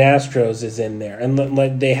Houston Astros is in there, and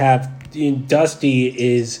like they have Dusty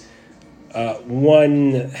is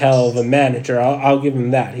one hell of a manager. I'll give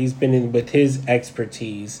him that. He's been in with his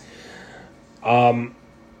expertise.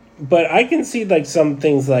 But I can see like some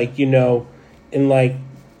things like, in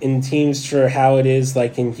teams for how it is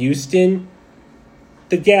like in Houston,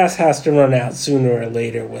 the gas has to run out sooner or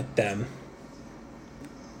later with them.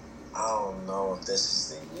 I don't know if this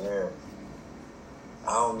is the year.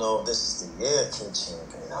 I don't know if this is the year, Kid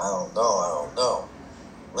Champion. I don't know.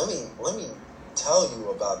 Let me tell you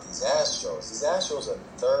about these Astros. These Astros are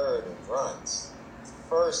 3rd in runs,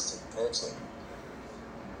 1st in pitching.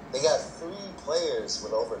 They got 3 players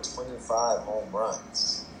with over 25 home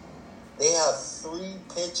runs. They have 3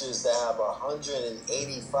 pitchers that have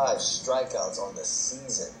 185 strikeouts on the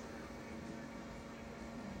season.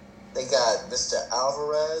 They got Mr.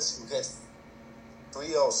 Alvarez, who hit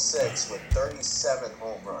 306 with 37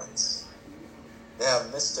 home runs. They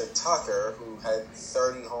have Mr. Tucker, who had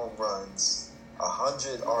 30 home runs,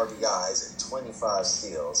 100 RBIs, and 25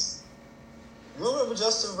 steals. You remember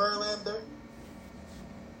Justin Verlander?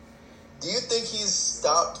 Do you think he's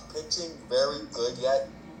stopped pitching very good yet?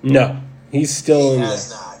 No, he's still in there. He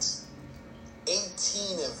has not.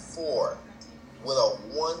 18-4 with a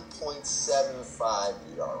 1.75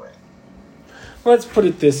 ERA. Let's put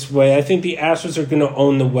it this way. I think the Astros are going to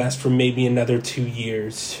own the West for maybe another 2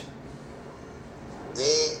 years.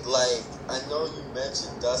 I know you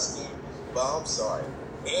mentioned Dusty, but I'm sorry.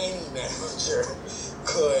 Any manager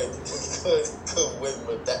could win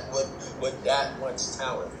with that much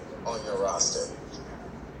talent on your roster.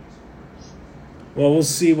 Well, we'll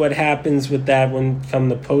see what happens with that when come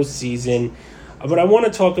the postseason. But I want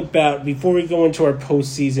to talk about, before we go into our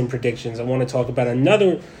postseason predictions, I want to talk about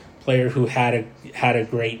another player who had a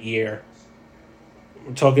great year.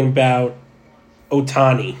 We're talking about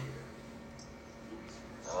Ohtani.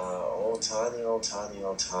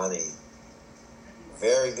 Ohtani.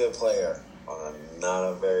 Very good player on not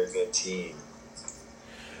a very good team.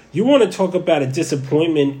 You want to talk about a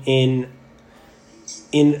disappointment in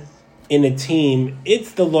a team?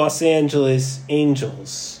 It's the Los Angeles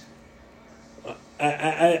Angels.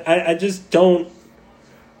 I just don't.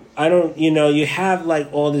 I don't. You have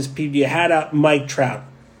like all this people. You had Mike Trout,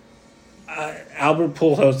 Albert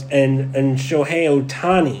Pujols, and Shohei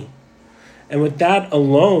Ohtani, and with that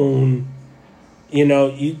alone,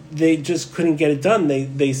 they just couldn't get it done.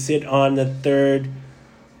 They sit on the third.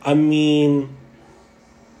 I mean,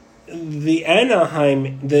 the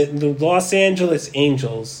Los Angeles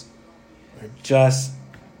Angels are just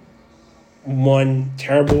one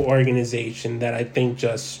terrible organization that I think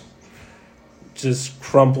just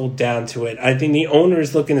crumpled down to it. I think the owner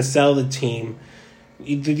is looking to sell the team.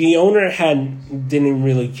 The owner didn't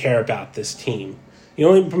really care about this team.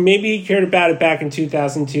 Maybe he cared about it back in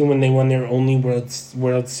 2002 when they won their only World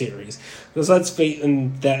Series. Because let's face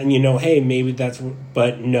that, hey, maybe that's,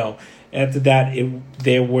 but no. After that,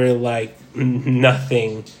 they were like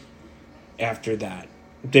nothing. After that,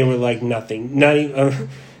 they were like nothing. Not even.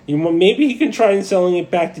 Maybe he can try and selling it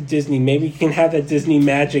back to Disney. Maybe he can have that Disney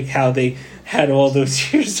magic how they had all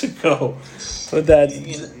those years ago. But that.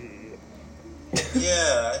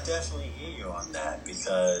 Yeah, I definitely hear you on that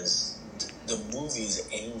because the movie's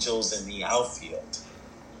Angels in the Outfield.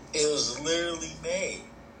 It was literally made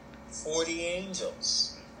 40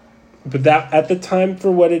 Angels. But that at the time,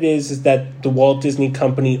 for what it is that the Walt Disney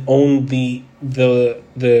Company owned the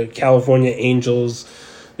California Angels.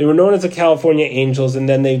 They were known as the California Angels, and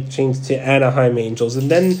then they changed to Anaheim Angels, and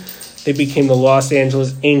then they became the Los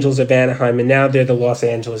Angeles Angels of Anaheim, and now they're the Los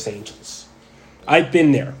Angeles Angels. I've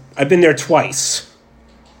been there. I've been there twice.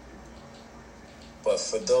 But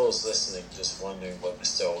for those listening, just wondering what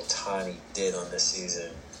Mr. Ohtani did on this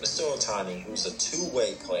season, Mr. Ohtani, who's a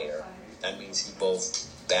two-way player, that means he both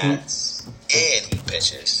bats and he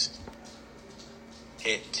pitches,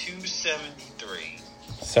 hit 273.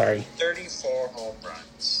 Sorry. 34 home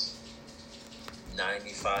runs,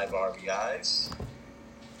 95 RBIs,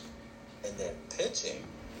 and then pitching,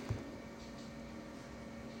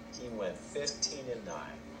 he went 15-9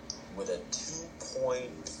 with a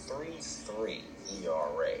 2.33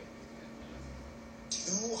 ERA,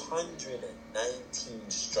 219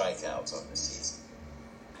 strikeouts on the season.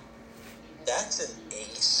 That's an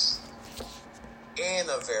ace and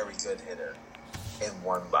a very good hitter in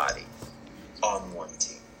one body on one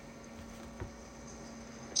team.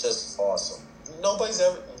 Just awesome. Nobody's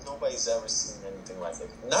ever seen anything like it.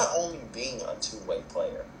 Not only being a two-way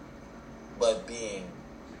player, but being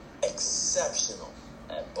exceptional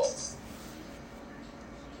at both.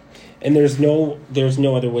 And there's no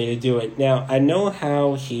other way to do it. Now, I know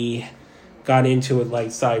how he got into it like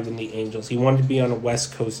side with the Angels. He wanted to be on a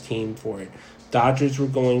West Coast team for it. Dodgers were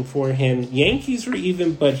going for him. Yankees were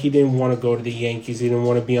even, but he didn't want to go to the Yankees. He didn't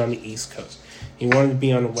want to be on the East Coast. He wanted to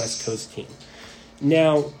be on a West Coast team.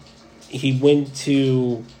 Now, he went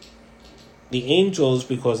to the Angels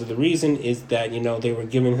because of the reason is that, they were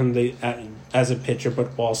giving him as a pitcher, but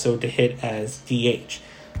also to hit as DH.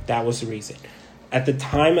 That was the reason. At the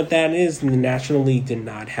time of that the National League did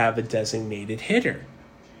not have a designated hitter.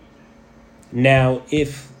 Now,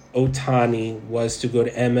 if Ohtani was to go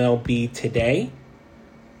to MLB today,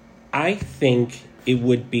 I think it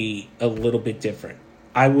would be a little bit different.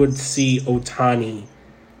 I would see Ohtani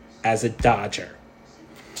as a Dodger.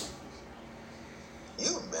 Can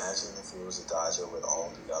you imagine if he was a Dodger with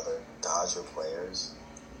all the other Dodger players?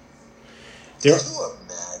 Can you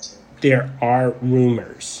imagine? There are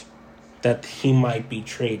rumors that he might be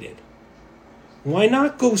traded. Why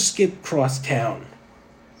not go skip cross town?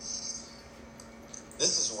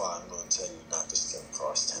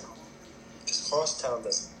 crosstown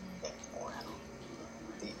doesn't mean anymore.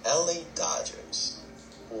 The LA Dodgers,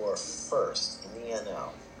 who are first in the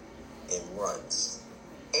NL in runs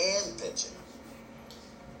and pitching,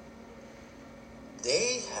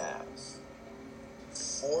 they have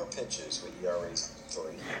 4 pitchers with ERAs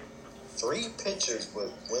 3. 3 pitchers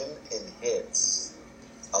with win and hits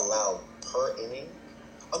allowed per inning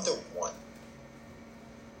under 1.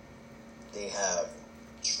 They have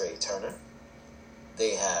Trey Turner.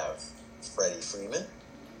 They have Freddie Freeman.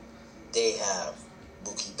 They have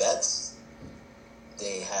Mookie Betts.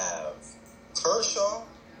 They have Kershaw.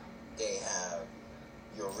 They have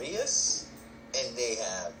Urias. And they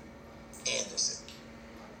have Anderson.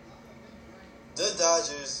 The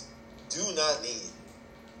Dodgers do not need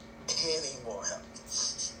any more help.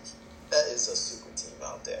 That is a super team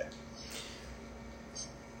out there.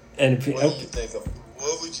 And what would you think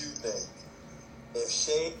if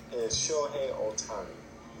Shohei Ohtani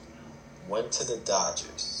went to the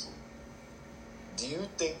Dodgers? Do you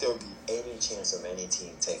think there would be any chance of any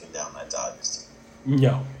team taking down that Dodgers team?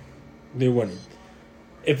 No, they wouldn't.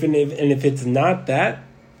 If it's not that,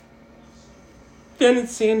 then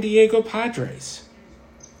it's San Diego Padres.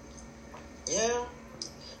 Yeah,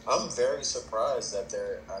 I'm very surprised that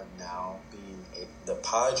the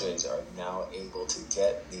Padres are now able to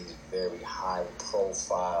get these very high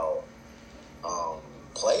profile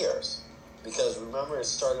players, because remember it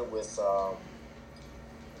started with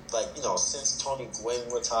since Tony Gwynn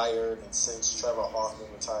retired and since Trevor Hoffman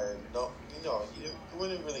retired, you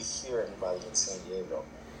wouldn't really hear anybody in San Diego.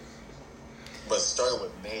 But it started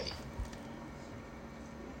with Manny.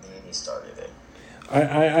 Manny started it.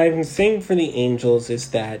 I'm saying for the Angels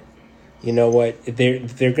is that, you know what,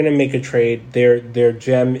 they're gonna make a trade. Their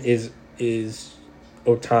gem is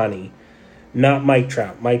Ohtani, not Mike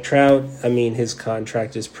Trout. Mike Trout, I mean, his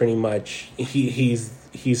contract is pretty much he's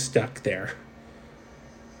stuck there.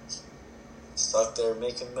 Stuck there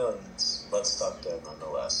making millions, but stuck there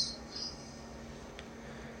nonetheless.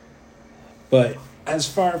 But as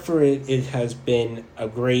far for it has been a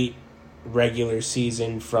great regular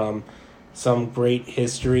season from some great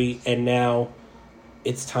history, and now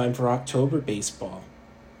it's time for October baseball.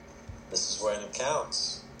 This is where it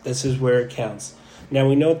counts. This is where it counts. Now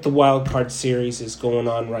we know that the wild card series is going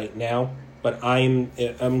on right now, but I'm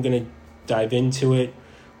going to dive into it.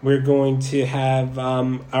 We're going to have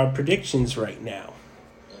our predictions right now.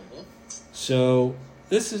 Mm-hmm. So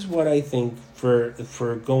this is what I think for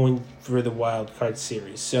going for the wild card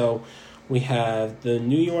series. So we have the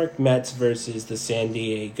New York Mets versus the San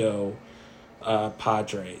Diego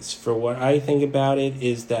Padres. For what I think about it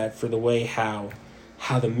is that for the way how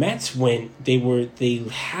the Mets went, they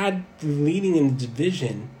had the leading in the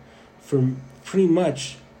division for pretty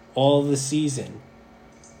much all the season,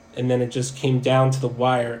 and then it just came down to the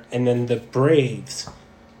wire, and then the Braves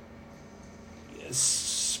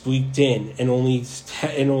squeaked in, and only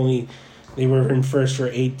they were in first for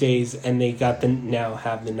 8 days, and they now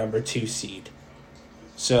have the number 2 seed.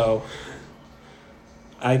 So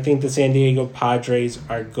I think the San Diego Padres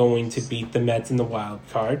are going to beat the Mets in the wild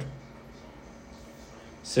card.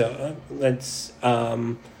 So let's.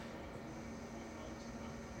 I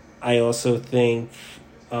also think.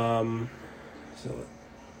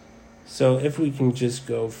 So if we can just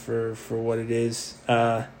go for what it is,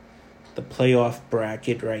 the playoff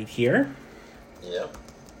bracket right here. Yep.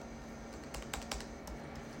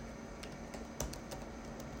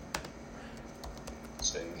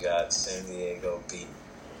 So you got San Diego beat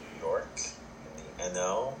New York in the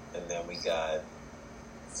NL, and then we got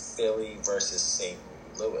Philly versus St.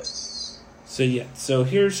 Louis. So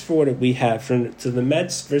here's for what we have from the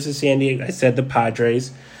Mets versus San Diego. I said the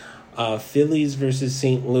Padres. Phillies versus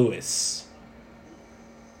St. Louis.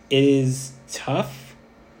 It is tough,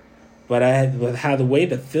 but with how the way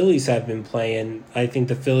the Phillies have been playing, I think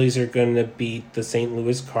the Phillies are going to beat the St.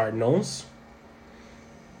 Louis Cardinals.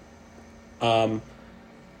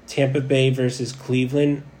 Tampa Bay versus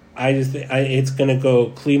Cleveland. It's going to go.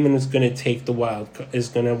 Cleveland is going to take is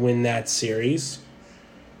going to win that series.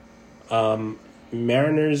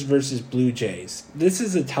 Mariners versus Blue Jays. This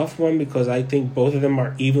is a tough one because I think both of them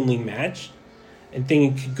are evenly matched and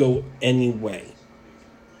think it could go any way.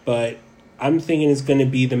 But I'm thinking it's going to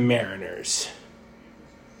be the Mariners.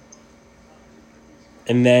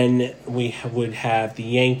 And then we would have the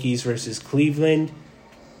Yankees versus Cleveland.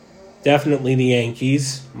 Definitely the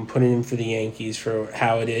Yankees. I'm putting in for the Yankees for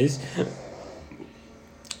how it is.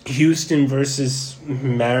 Houston versus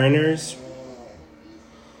Mariners.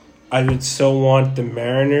 I would so want the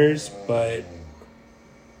Mariners, but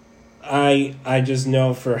I just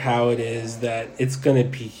know for how it is that it's going to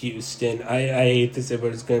be Houston. I hate to say,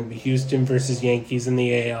 but it's going to be Houston versus Yankees in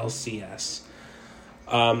the ALCS.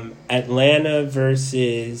 Atlanta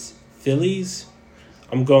versus Phillies.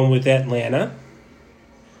 I'm going with Atlanta.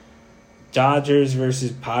 Dodgers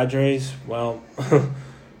versus Padres. Well,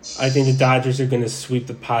 I think the Dodgers are going to sweep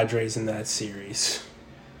the Padres in that series.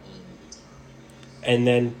 And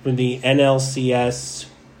then for the NLCS,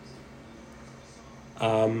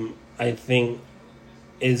 I think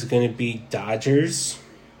is going to be Dodgers.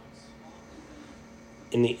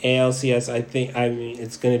 In the ALCS, I mean,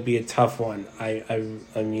 it's going to be a tough one. I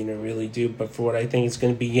really do. But for what I think, it's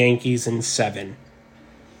going to be Yankees in 7.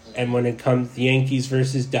 And when it comes to Yankees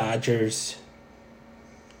versus Dodgers,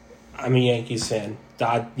 I'm a Yankees fan.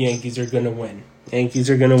 Yankees are going to win. Yankees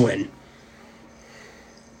are going to win.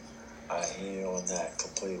 I hear you on that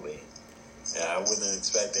completely. Yeah, I wouldn't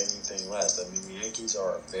expect anything less. I mean, the Yankees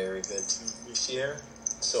are a very good team this year.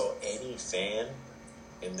 So any fan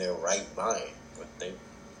in their right mind would think,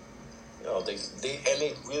 they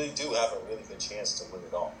really do have a really good chance to win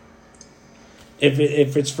it all.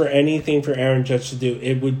 If it's for anything for Aaron Judge to do,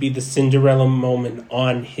 it would be the Cinderella moment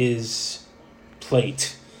on his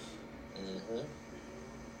plate. Mm-hmm.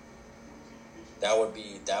 That would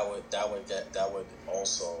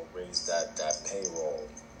also raise that payroll,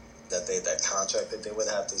 that contract that they would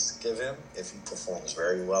have to give him if he performs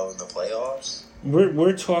very well in the playoffs.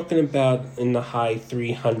 We're talking about in the high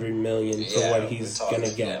 $300 million for what he's gonna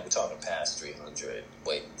get. Yeah, we're talking past 300.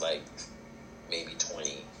 Wait, like maybe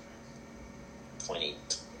 20,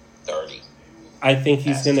 30. I think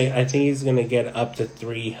he's gonna get up to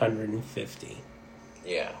 350.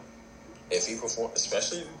 Yeah,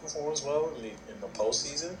 especially if he performs well in the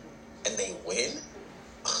postseason, and they win,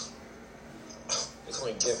 they're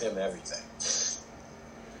going to give him everything.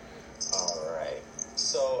 All right,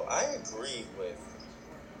 so I agree with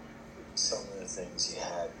some of the things you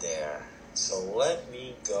had there. So let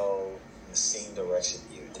me go in the same direction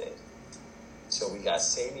you did. So we got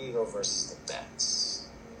San Diego versus the Mets.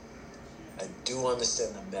 I do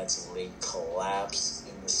understand the Mets' late collapse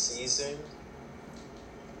in the season.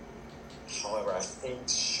 However, I think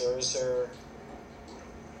Scherzer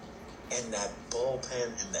and that bullpen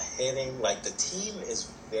and the hitting, like the team is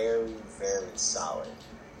very, very solid.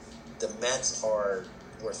 The Mets were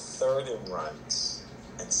third in runs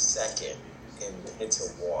and second in hits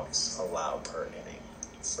and walks allowed per inning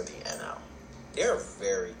for the NL. They're a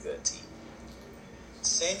very good team.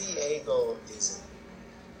 San Diego is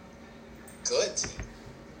a good team.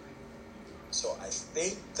 So I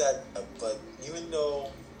think that, but even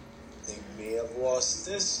though they may have lost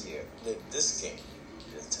this game,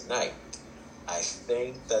 tonight, I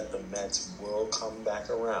think that the Mets will come back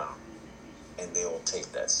around and they will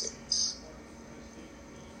take that series.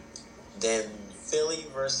 Then Philly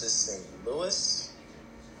versus St. Louis.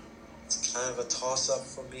 It's kind of a toss-up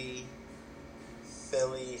for me.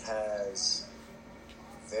 Philly has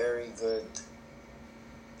they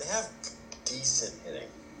have decent hitting.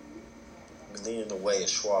 I mean, leading the way is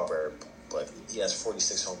Schwarber, but he has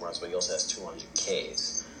 46 home runs, but he also has 200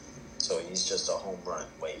 Ks. So he's just a home run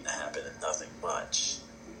waiting to happen and nothing much.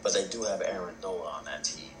 But they do have Aaron Nola on that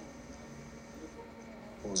team,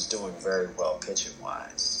 who's doing very well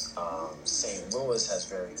pitching-wise. St. Louis has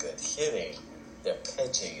very good hitting. Their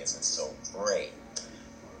pitching isn't so great.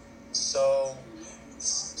 So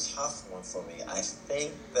it's a tough one for me. I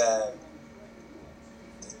think that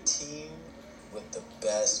the team with the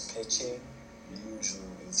best pitching usually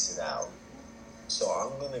ekes it out. So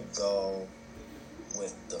I'm going to go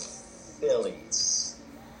with the Phillies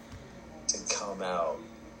to come out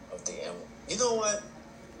of the end. You know what?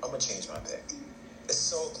 I'm going to change my pick. It's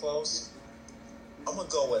so close. I'm going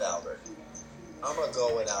to go with Albert.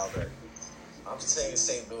 I'm saying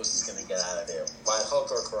St. Louis is going to get out of there by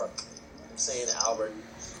hook or crook. I'm saying Albert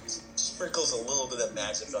sprinkles a little bit of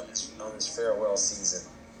magic on his farewell season,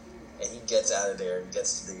 and he gets out of there and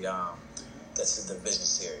gets to the division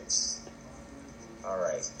series. All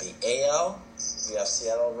right, the AL, we have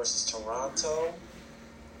Seattle versus Toronto.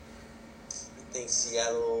 I think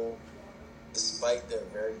Seattle, despite their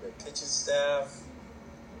very good pitching staff,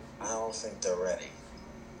 I don't think they're ready.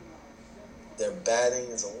 Their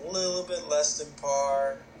batting is a little bit less than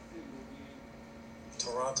par.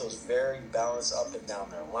 Toronto's very balanced up and down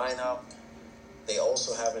their lineup. They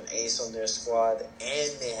also have an ace on their squad,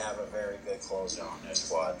 and they have a very good closer on their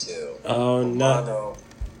squad, too. Oh,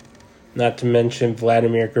 not to mention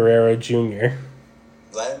Vladimir Guerrero Jr.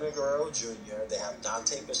 They have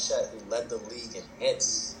Dante Bichette, who led the league in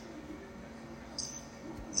hits.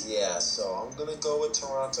 Yeah, so I'm going to go with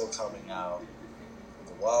Toronto coming out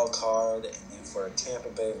with a wild card, and then for Tampa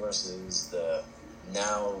Bay versus the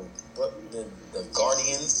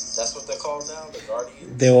Guardians. That's what they're called now, the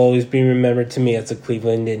Guardians. They'll always be remembered to me as the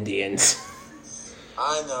Cleveland Indians.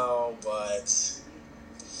 I know, but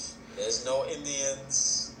there's no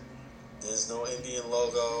Indians. There's no Indian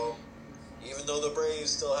logo. Even though the Braves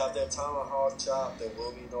still have their tomahawk chop, there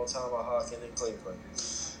will be no tomahawk in Cleveland.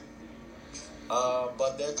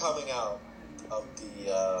 But they're coming out of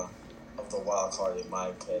the wild card in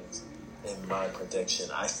my prediction.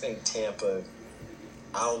 I think Tampa.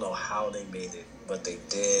 I don't know how they made it, but they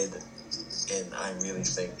did, and I really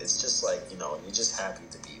think it's just like you're just happy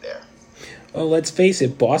to be there. Oh, let's face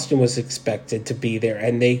it, Boston was expected to be there,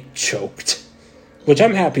 and they choked, which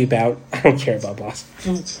I'm happy about. I don't care about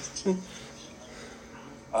Boston.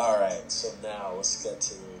 All right, so now let's get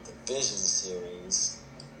to the division series.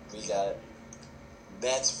 We got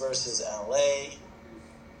Mets versus LA.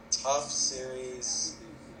 Tough series.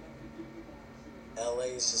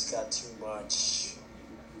 LA's just got too much.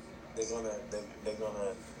 The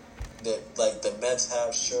Mets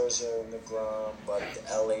have Scherzer and DeGrom, but the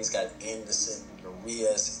LA's got Anderson,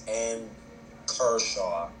 Urias, and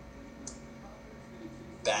Kershaw.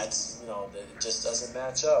 Bats, it just doesn't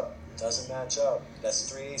match up. That's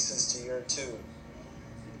 3 aces to your 2.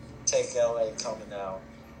 Take LA coming out.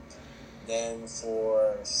 Then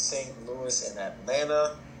for St. Louis and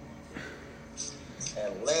Atlanta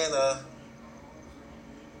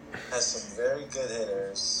has some very good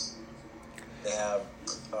hitters. They have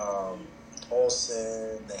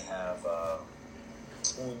Olsen. They have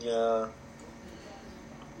Cunha.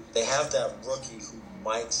 They have that rookie who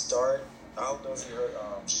might start. I don't know if you heard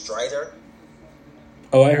Strider.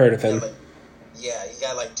 Oh, I heard of him. He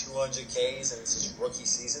got like 200 Ks, and it's his rookie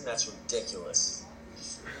season. That's ridiculous.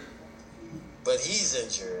 But he's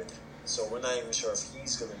injured, so we're not even sure if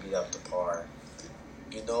he's going to be up to par.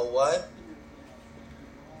 You know what?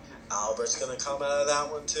 Albert's going to come out of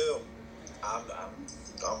that one too. I'm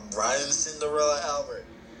riding Cinderella Albert.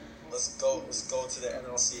 Let's go to the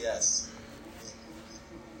NLCS.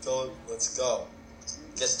 Let's go.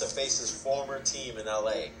 Gets to face his former team in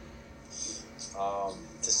LA.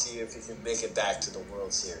 To see if he can make it back to the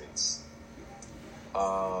World Series.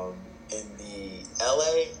 In the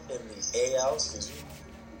AL,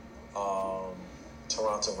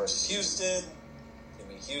 Toronto versus Houston. Give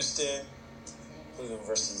me Houston. Cleveland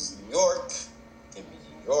versus New York. Give me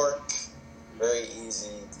New York. Very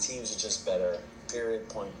easy. The teams are just better. Period.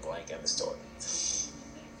 Point blank. End of story.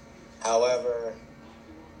 However,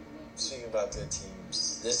 speaking about good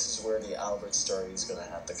teams, this is where the Albert story is going to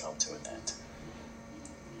have to come to an end.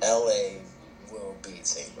 LA will beat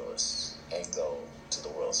St. Louis and go to the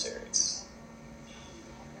World Series.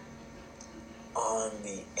 On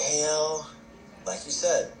the AL, like you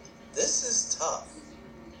said, this is tough.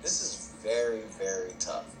 This is very, very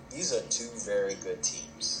tough. These are 2 very good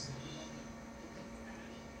teams.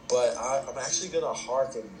 But I'm actually going to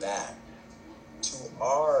harken back to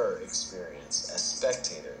our experience as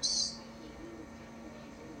spectators.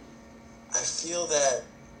 I feel that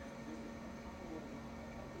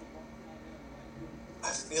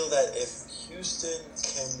if Houston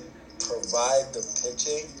can provide the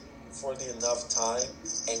pitching for the enough time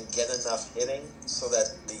and get enough hitting so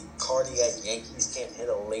that the cardiac Yankees can't hit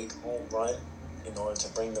a late home run in order to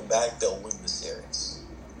bring them back, they'll win the series.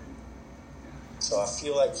 So I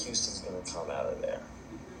feel like Houston's going to come out of there.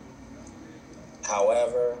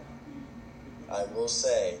 However, I will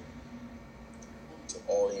say to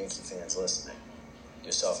all the Yankee fans listening,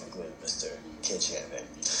 yourself included, Mr. Kid Shannon,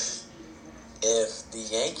 if the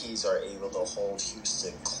Yankees are able to hold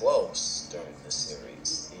Houston close during the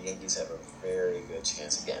series, the Yankees have a very good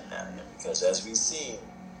chance of getting out of it. Because as we've seen,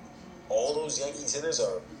 all those Yankees hitters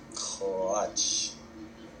are clutch.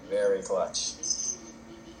 Very clutch.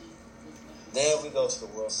 Then we go to the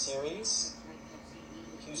World Series.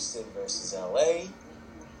 Houston versus LA.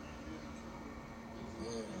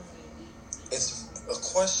 It's a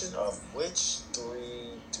question of which 3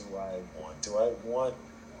 do I want. Do I want...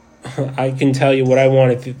 I can tell you what I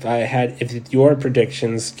want if your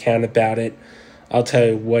predictions count about it. I'll tell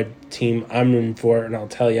you what team I'm rooting for, and I'll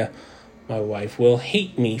tell you my wife will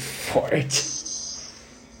hate me for it.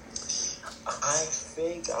 I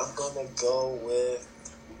think I'm going to go with...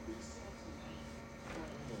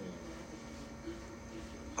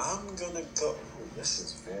 I'm going to go... this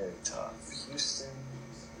is very tough. Houston,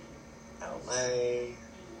 LA...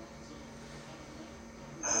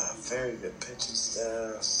 very good pitching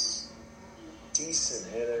staffs,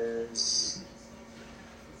 decent hitters.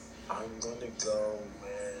 I'm going to go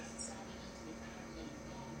with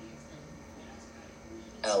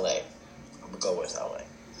LA. I'm going to go with LA.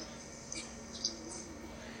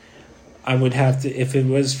 I would have to, if it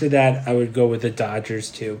was for that, I would go with the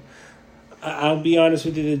Dodgers too. I'll be honest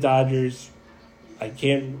with you, the Dodgers, I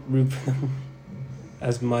can't root for them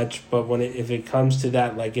as much, but if it comes to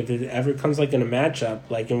that, like if it ever comes like in a matchup,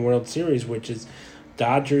 like in World Series, which is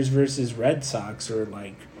Dodgers versus Red Sox, or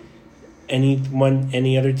like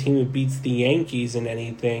any other team who beats the Yankees in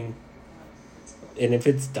anything, and if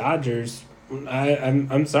it's Dodgers,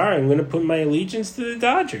 I'm sorry, I'm gonna put my allegiance to the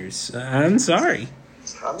Dodgers. I'm sorry.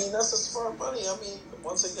 I mean, that's a smart money. I mean,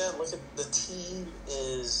 once again, look at the team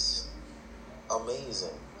is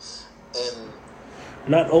amazing, and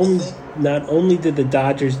not only did the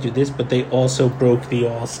Dodgers do this, but they also broke the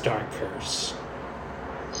All-Star curse.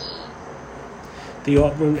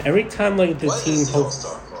 Every time like the what team is the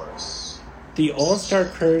All-Star curse? The All-Star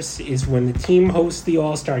curse is when the team hosts the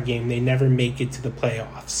All-Star game, they never make it to the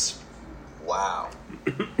playoffs. Wow.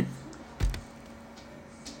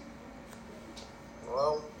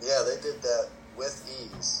 Well, yeah, they did that with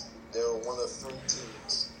ease. They were one of 3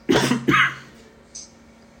 teams.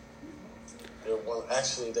 They were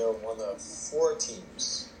one of 4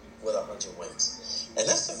 teams with 100 wins. And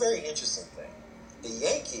that's a very interesting thing. The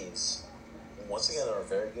Yankees, once again, are a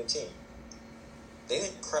very good team. They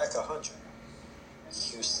didn't crack 100.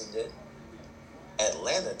 Houston did.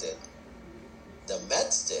 Atlanta did. The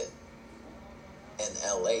Mets did. And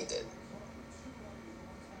LA did.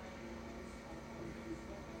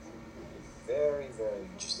 Very, very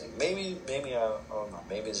interesting. Maybe I don't know.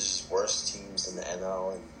 Maybe it's just worse teams in the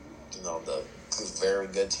NL, and the very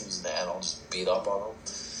good teams in the NL just beat up on them.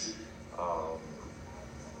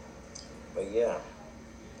 But yeah.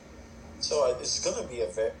 So it's gonna be a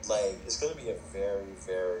very very,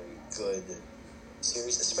 very good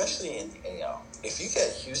series, especially in the AL. If you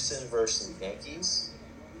get Houston versus the Yankees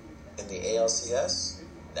in the ALCS,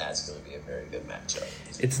 that's going to be a very good matchup.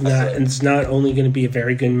 It's not only going to be a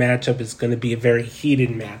very good matchup, it's going to be a very heated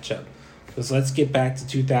matchup. Because let's get back to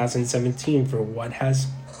 2017 for what has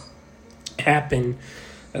happened.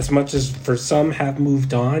 As much as for some have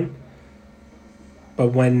moved on,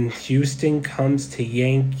 but when Houston comes to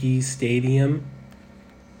Yankee Stadium,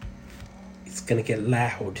 it's going to get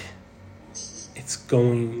loud.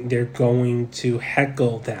 They're going to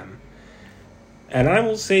heckle them. And I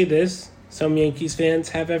will say this, some Yankees fans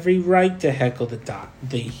have every right to heckle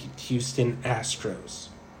the Houston Astros.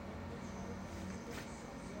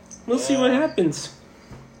 We'll see what happens.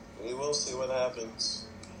 We will see what happens.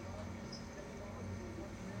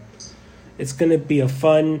 It's going to be a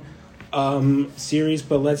fun series,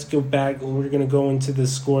 but let's go back. We're going to go into the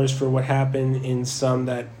scores for what happened in some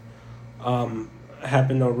that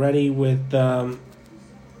happened already with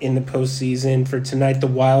in the postseason. For tonight, the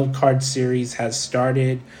wild card series has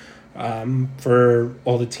started for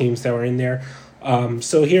all the teams that were in there.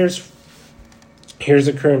 So here's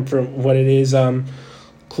a current for what it is.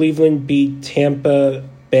 Cleveland beat Tampa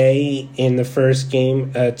Bay in the first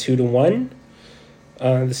game 2-1.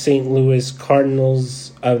 The St. Louis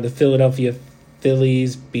Cardinals, the Philadelphia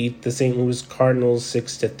Phillies beat the St. Louis Cardinals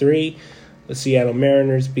 6-3. The Seattle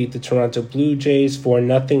Mariners beat the Toronto Blue Jays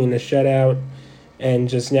 4-0 in a shutout. And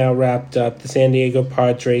just now wrapped up, the San Diego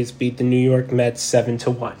Padres beat the New York Mets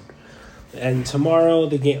 7-1. And tomorrow,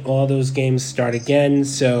 all those games start again,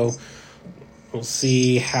 so we'll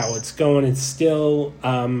see how it's going. It's still,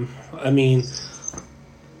 in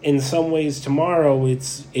some ways tomorrow,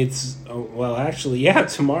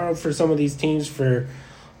 tomorrow for some of these teams, for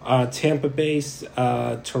Tampa Bay,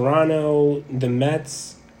 Toronto, the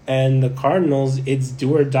Mets, and the Cardinals, it's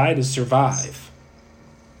do or die to survive.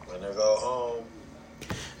 When they go home.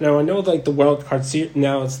 Now, I know, like, the wild card series,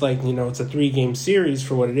 now it's like, it's a 3-game series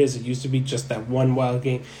for what it is. It used to be just that one wild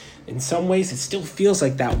game. In some ways, it still feels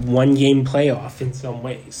like that 1-game playoff in some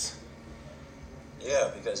ways. Yeah,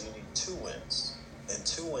 because you need 2 wins. And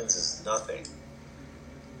 2 wins is nothing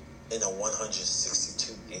in a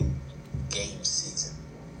 162-game season.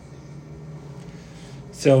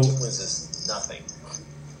 So 2 wins is nothing.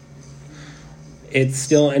 It's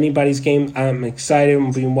still anybody's game. I'm excited.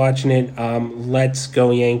 I've been watching it. Let's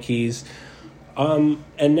go Yankees. And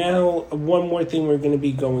now one more thing we're going to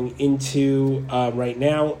be going into right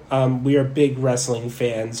now. We are big wrestling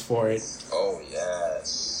fans for it. Oh,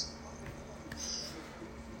 yes.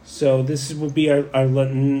 So this will be our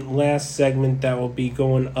last segment that will be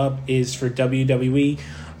going up is for WWE.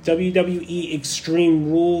 WWE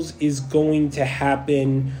Extreme Rules is going to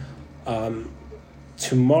happen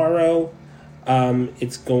tomorrow.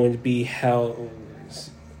 It's going to be held.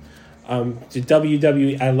 The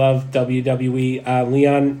WWE, I love WWE.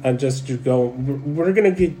 Leon, just to go. We're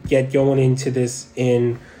gonna get going into this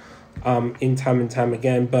in time and time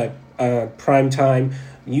again. But prime time,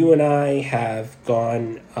 You and I have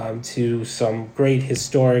gone to some great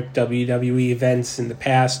historic WWE events in the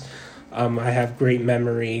past. I have great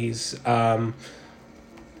memories from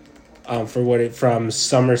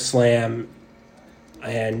SummerSlam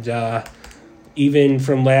and even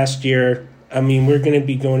from last year. I mean, we're going to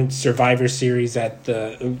be going to Survivor Series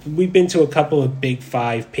we've been to a couple of Big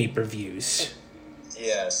 5 pay-per-views.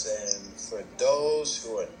 Yes, and for those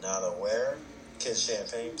who are not aware, Kid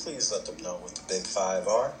Champagne, please let them know what the Big 5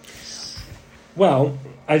 are. Well,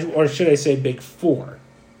 or should I say Big 4?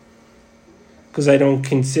 Because I don't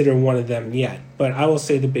consider one of them yet. But I will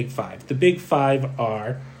say the Big 5. The Big 5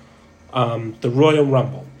 are the Royal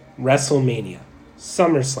Rumble, WrestleMania,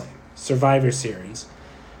 SummerSlam, Survivor Series,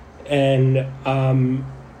 and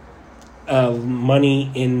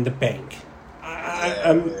Money in the Bank.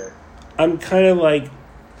 I'm kind of like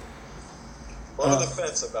on the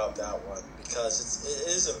fence about that one because it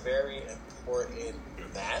is a very important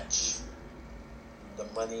match. The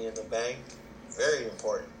Money in the Bank, very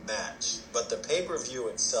important match, but the pay-per-view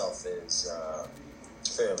itself is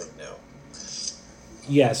fairly new.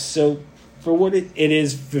 Yes, so for what it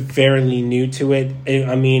is fairly new to it.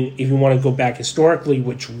 I mean, if you want to go back historically,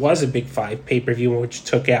 which was a Big 5 pay-per-view, which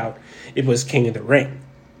took out, it was King of the Ring.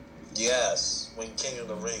 Yes, when King of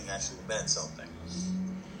the Ring actually meant something.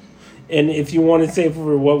 And if you want to say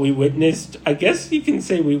for what we witnessed, I guess you can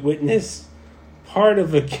say we witnessed part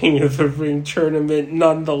of a King of the Ring tournament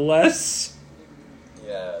nonetheless.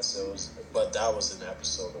 Yes, it was, but that was an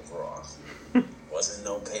episode of Raw. Wasn't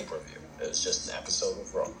no pay-per-view. It was just an episode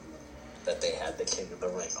of Raw that they had the King of the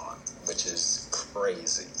Ring on, which is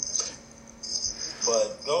crazy.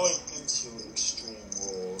 But going into Extreme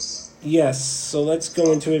Rules. Yes, so let's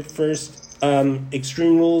go into it first.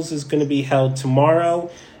 Extreme Rules is going to be held tomorrow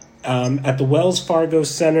at the Wells Fargo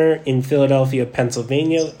Center in Philadelphia,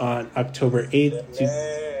 Pennsylvania on October 8th.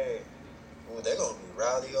 Hey. Ooh, they're going to be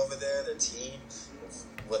rowdy over there. The team,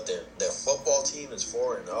 their football team is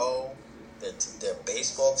 4-0. Their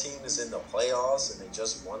baseball team is in the playoffs and they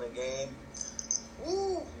just won a game.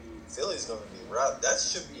 Woo! Philly's going to be rowdy. That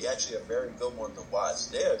should be actually a very good one to watch.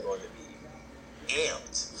 They are going to be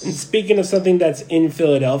amped. And speaking of something that's in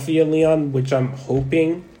Philadelphia, Leon, which I'm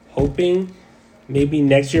hoping maybe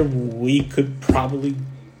next year we could probably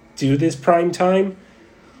do this prime time,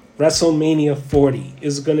 WrestleMania 40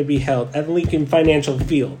 is going to be held at Lincoln Financial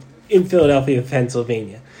Field in Philadelphia,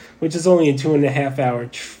 Pennsylvania, which is only a 2.5-hour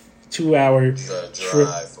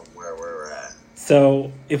drive from where we're at.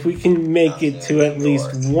 So if we can make it to at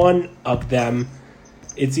least one of them,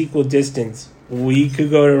 it's equal distance. We could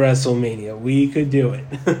go to WrestleMania. We could do it.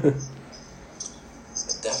 I'm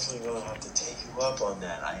definitely going to have to take you up on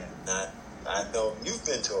that. I am not. I know you've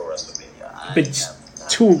been to a WrestleMania. But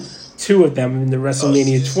two of them in the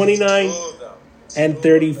WrestleMania 29 and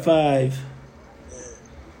 35.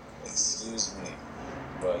 Excuse me.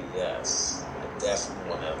 But yes, I definitely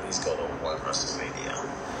want to at least go to one WrestleMania.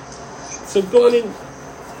 So going in,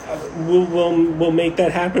 we'll make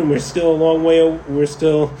that happen. We're still a long way. We're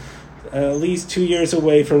still at least 2 years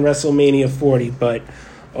away from WrestleMania 40. But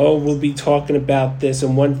we'll be talking about this.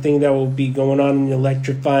 And one thing that will be going on in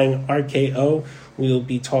electrifying RKO, we'll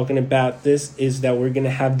be talking about this, is that we're going to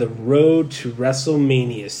have the Road to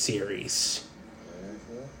WrestleMania series.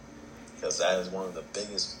 Because that is one of the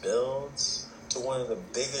biggest builds to one of the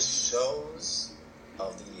biggest shows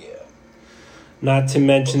of the year. Not to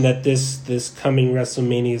mention that this coming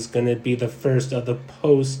WrestleMania is going to be the first of the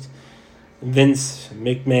post-Vince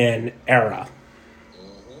McMahon era.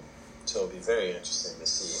 So it'll be very interesting to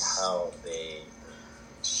see how they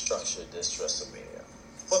structure this WrestleMania.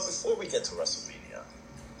 But before we get to WrestleMania,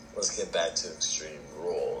 let's get back to Extreme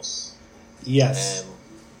Rules. Yes. And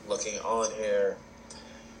looking on here,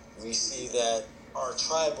 we see that our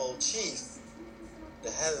tribal chief, the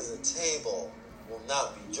head of the table, will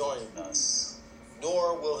not be joining us.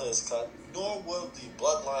 Nor will the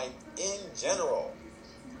bloodline in general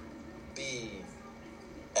be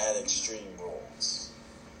at Extreme Rules.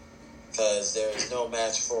 Because there is no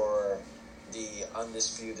match for the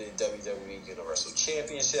undisputed WWE Universal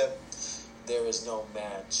Championship. There is no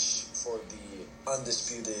match for the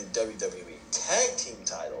undisputed WWE Tag Team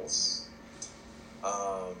titles.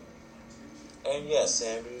 And yes,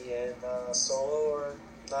 Sammy and Solo are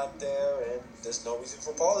not there, and there's no reason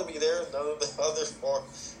for Paul to be there. None of the other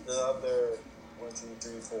 1, 2,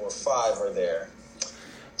 3, 4, 5 are there.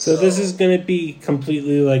 So this is going to be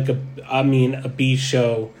completely like a B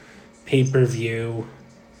show pay-per-view.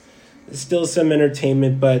 Still some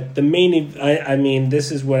entertainment, but the main,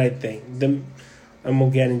 this is what I think. And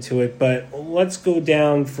we'll get into it, but let's go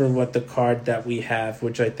down for what the card that we have,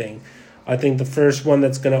 which I think. I think the first one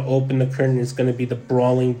that's going to open the curtain is going to be the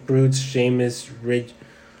Brawling Brutes, Sheamus, Ridge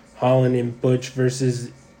Holland, and Butch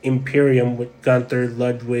versus Imperium with Gunther,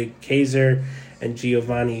 Ludwig, Kaiser, and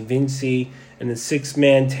Giovanni Vinci. And the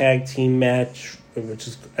 6-man tag team match, which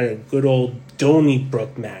is a good old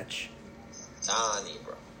Donnybrook match.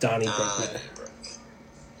 Donnybrook match.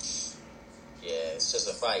 Yeah, it's just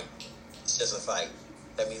a fight.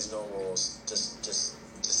 That means no rules.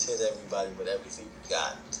 Just hit everybody with everything you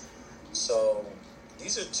got. So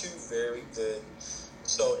these are two very good.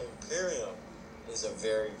 So Imperium is a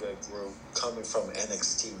very good group coming from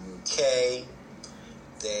NXT UK.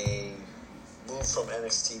 They moved from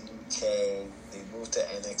NXT UK. They moved to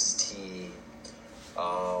NXT.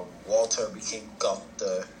 Walter became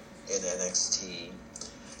Gunther in NXT.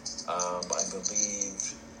 I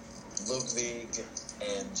believe Ludwig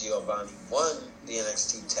and Giovanni won the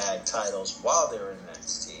NXT tag titles while they were in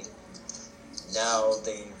NXT. Now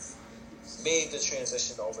they've made the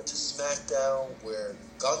transition over to SmackDown, where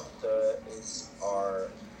Gunther is our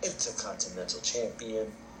Intercontinental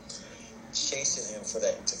Champion. Chasing him for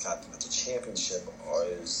that Intercontinental Championship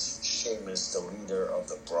is Sheamus, the leader of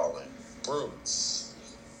the Brawling Brutes.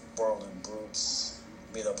 Brawling Brutes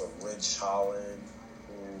made up of Ridge Holland,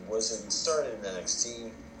 who started in NXT,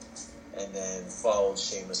 and then followed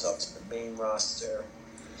Sheamus up to the main roster.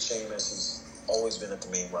 Sheamus has always been at the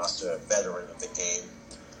main roster, a veteran of the game.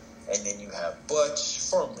 And then you have Butch,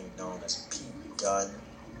 formerly known as Pete Dunne,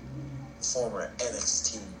 former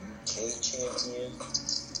NXT UK champion.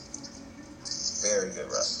 Very good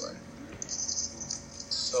wrestler.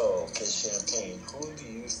 So, Kid Champagne, who do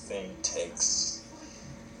you think takes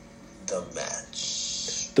the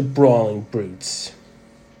match? The Brawling Brutes.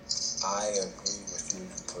 I agree with you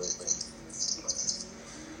completely.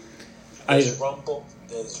 There's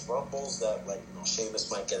rumbles that, Sheamus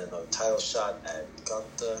might get another title shot at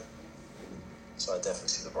Gunther. So I definitely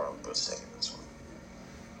see the Brawling Brutes taking this one.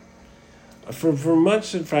 For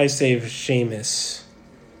much if I say Sheamus,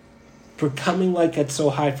 for coming at so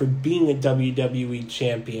high, for being a WWE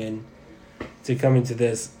champion, to come into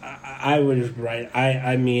this, I would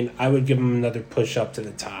I would give him another push up to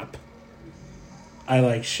the top. I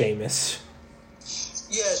like Sheamus.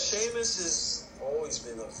 Yeah, Sheamus has always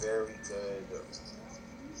been a very good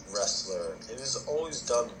wrestler and has always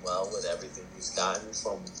done well with everything he's gotten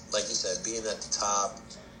from, like you said, being at the top.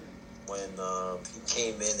 When he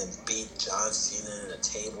came in and beat John Cena in a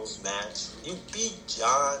tables match. You beat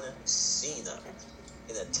John Cena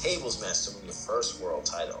in a tables match to win your first world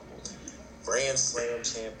title. Grand Slam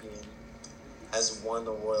champion, has won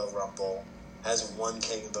the Royal Rumble, has won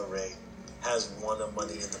King of the Ring, has won a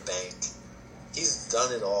Money in the Bank. He's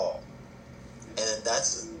done it all. And I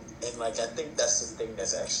think that's the thing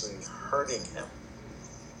that's actually hurting him.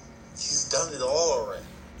 He's done it all already.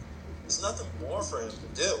 There's nothing more for him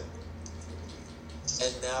to do.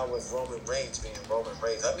 And now with Roman Reigns being Roman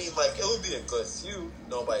Reigns, it would be a good feud.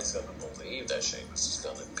 Nobody's going to believe that Sheamus is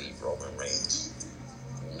going to beat Roman Reigns.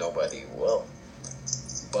 Nobody will.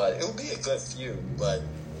 But it would be a good feud. But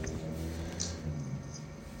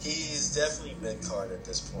he's definitely mid-card at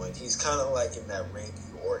this point. He's kind of in that Randy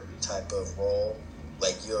Orton type of role.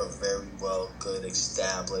 You're a very good,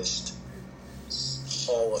 established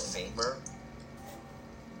Hall of Famer.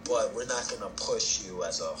 But we're not going to push you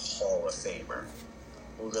as a Hall of Famer.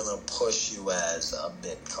 We're going to push you as a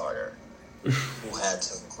mid-carder who had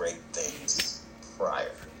some great things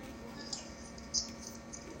prior.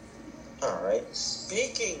 All right.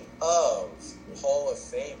 Speaking of Hall of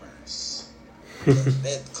Famers and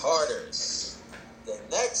mid-carders, the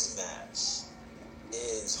next match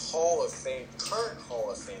is current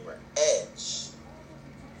Hall of Famer Edge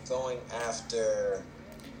going after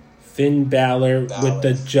Finn Balor with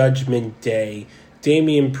the Judgment Day,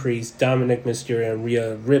 Damian Priest, Dominic Mysterio, and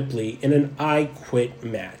Rhea Ripley in an I Quit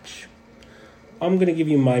match. I'm going to give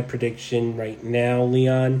you my prediction right now,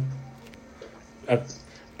 Leon.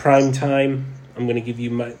 Prime time, I'm going to give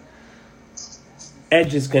you my...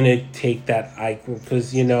 Edge is going to take that I Quit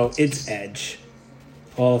because, it's Edge.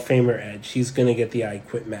 Hall of Famer Edge. He's going to get the I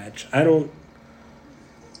Quit match. I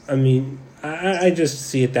just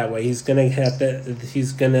see it that way. He's going to have that...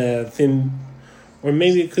 He's going to... Finn... Or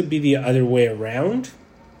maybe it could be the other way around.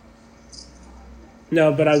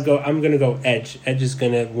 No, but I'm going to go Edge. Edge is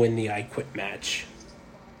going to win the I Quit match.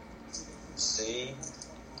 See?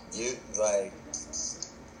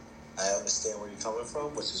 I understand where you're coming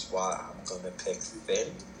from, which is why I'm going to pick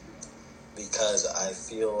Finn. Because I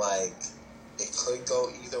feel like it could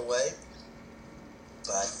go either way.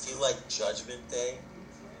 But I feel like Judgment Day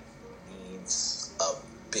needs a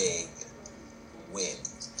big win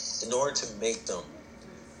in order to make them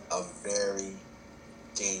a very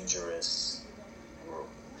dangerous group.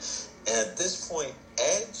 And at this point,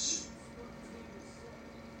 Edge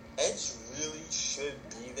really should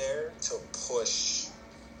be there to push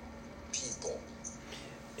people.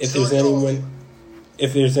 If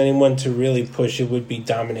there's anyone to really push, it would be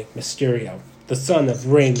Dominic Mysterio, the son of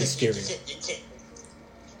Rey Mysterio. You can't.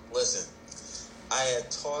 Listen, I had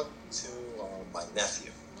talked to my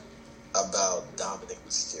nephew about Dominic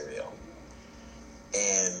Mysterio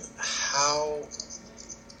and how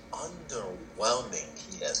underwhelming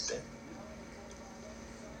he has been.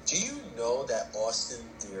 Do you know that Austin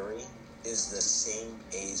Theory is the same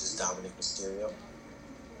age as Dominic Mysterio?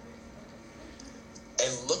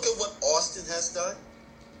 And look at what Austin has done,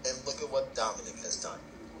 and look at what Dominic has done.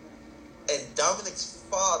 And Dominic's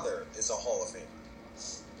father is a Hall of Famer.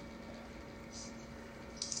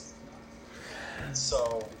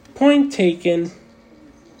 So, point taken.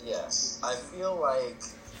 Yes, I feel like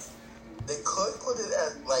they could put it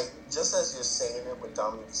at, like, just as you're saying it with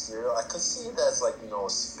Dominic Mysterio, I could see it as, like, a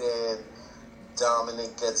spin.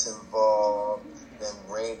 Dominic gets involved, then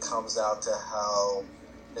Ray comes out to help,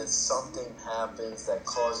 then something happens that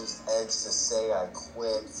causes Edge to say, I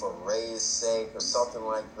quit for Ray's sake, or something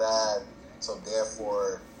like that. So,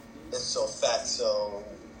 therefore, ipso facto,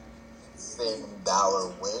 Finn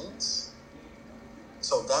Balor wins.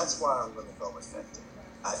 So, that's why I'm going to go with Victor.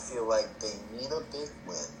 I feel like they need a big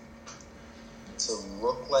win to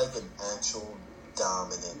look like an actual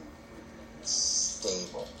dominant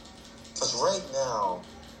stable. Because right now,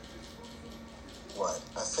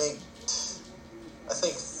 I think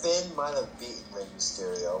Finn might have beaten Rey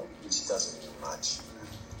Mysterio, which doesn't mean much.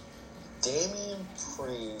 Damian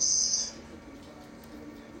Priest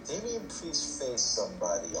faced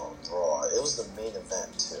somebody on Raw. It was the main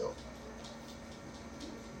event too.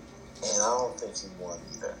 And I don't think he won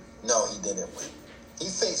either. No, he didn't win. He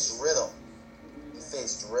faced Riddle.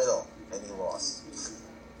 And he lost.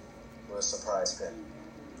 With a surprise pin.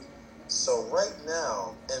 So right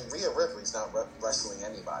now, and Rhea Ripley's not wrestling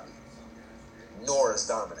anybody. Nor is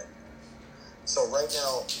Dominic. So right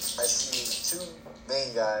now, I see two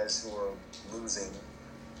main guys who are losing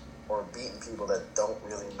or beating people that don't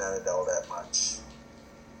really matter all that much.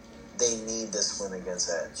 They need this win against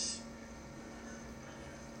Edge.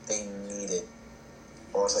 They need it.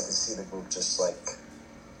 Or else I can see the group just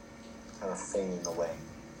kind of fading away.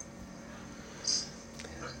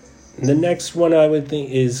 The next one I would think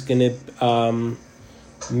is going to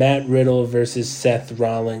Matt Riddle versus Seth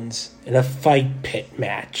Rollins in a fight pit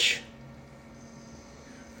match.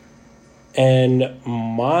 And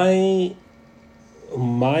my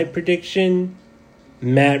prediction,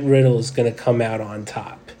 Matt Riddle is going to come out on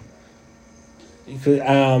top.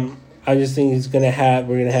 I just think we're going to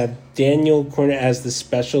have Daniel Cormier as the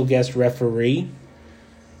special guest referee.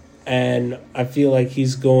 And I feel like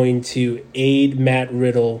he's going to aid Matt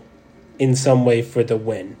Riddle in some way for the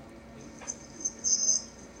win.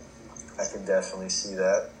 I can definitely see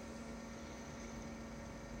that.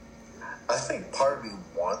 I think part of me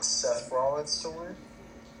wants Seth Rollins to win,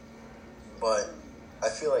 but I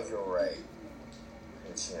feel like you're right.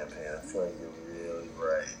 You're champion. I feel like you're really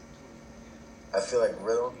right. I feel like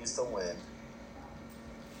Riddle needs to win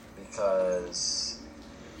because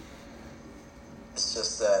it's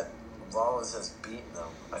just that Rollins has beaten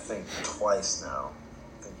him, I think, twice now.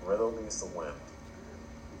 I think Riddle needs to win.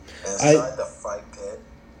 And inside the fight pit,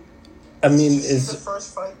 did you see the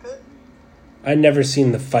first fight pit? I never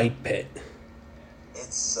seen the fight pit.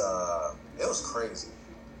 It was crazy.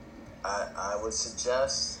 I would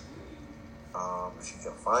suggest, if you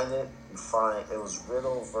can find it, it was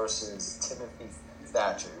Riddle versus Timothy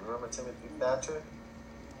Thatcher. You remember Timothy Thatcher?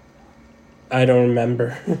 I don't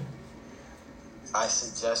remember. I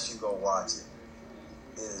suggest you go watch it.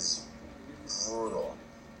 It is brutal.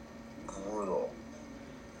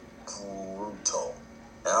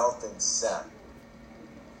 And I don't think Seth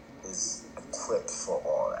is equipped for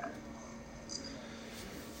all that.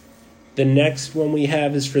 The next one we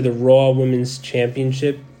have is for the Raw Women's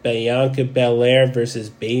Championship. Bianca Belair versus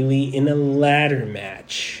Bayley in a ladder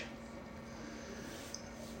match.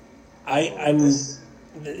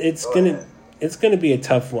 It's gonna be a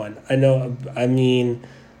tough one. I know.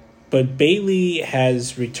 But Bayley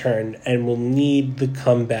has returned and will need the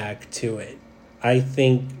comeback to it. I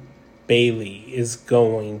think Bayley is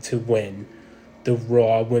going to win the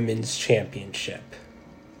Raw Women's Championship.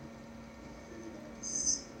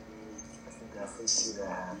 I can definitely see that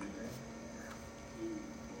happening.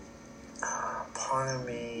 Part of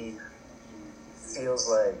me feels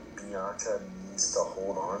like Bianca needs to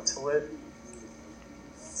hold on to it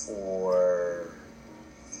for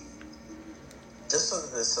just so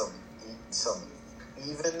that there's some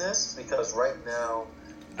evenness, because right now,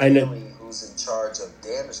 I know Bailey, who's in charge of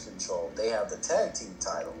damage control, they have the tag team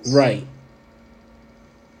titles. right.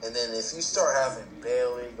 And then if you start having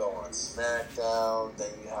Bailey go on SmackDown, then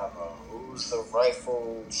you have who's the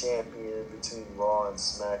rightful champion between Raw and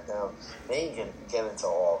SmackDown. Then you can get into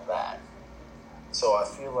all that. So I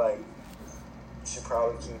feel like you should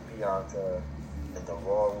probably keep Bianca and the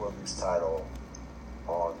Raw Women's title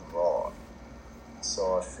on Raw.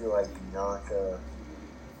 So I feel like Bianca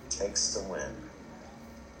takes the win.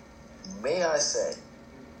 May I say,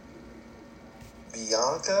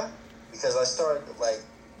 Bianca, because I started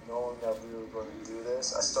knowing that we were going to do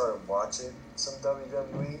this, I started watching some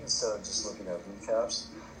WWE instead of just looking at recaps.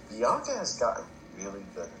 Bianca has gotten really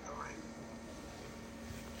good in the ring.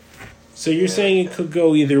 So you're saying it could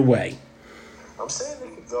go either way? I'm saying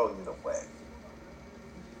it could go either way.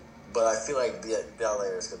 But I feel like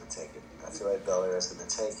Belair is going to take it. I feel like Belair is going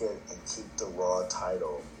to take it and keep the Raw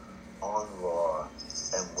title on Raw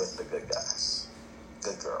and with the good guys.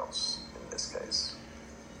 Good girls, in this case.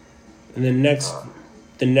 And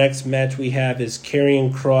the next match we have is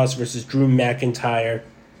Karrion Kross versus Drew McIntyre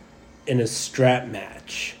in a strap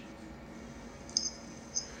match.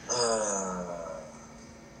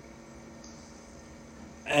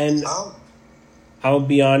 And I'll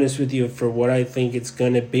be honest with you, for what I think it's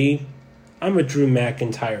going to be, I'm a Drew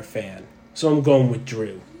McIntyre fan. So I'm going with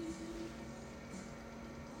Drew.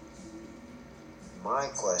 My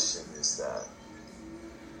question is that,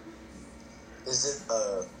 is it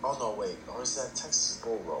or is that Texas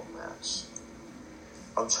Bull Rope match?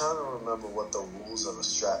 I'm trying to remember what the rules of a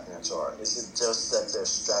strap match are. Is it just that they're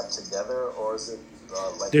strapped together, or is it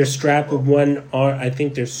they're strapped with one arm? I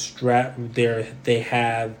think they're strapped. They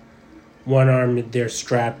have one arm. They're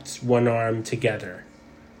strapped one arm together.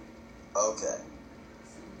 Okay,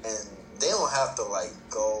 and they don't have to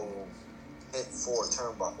go hit 4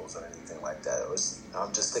 turnbuckles or anything like that.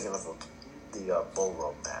 I'm just thinking of the bull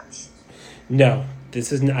rope match. No,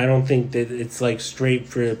 this isn't. I don't think that it's straight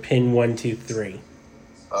for a pin 1, 2, 3.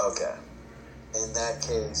 Okay, in that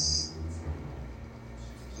case,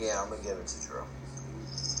 yeah, I'm gonna give it to Drew.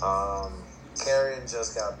 Karrion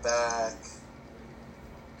just got back,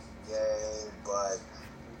 yay! But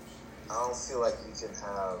I don't feel like you can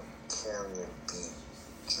have Karrion beat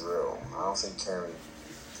Drew. I don't think Karrion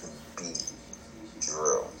can beat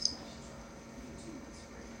Drew.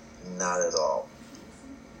 Not at all.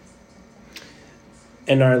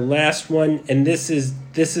 And our last one, and this is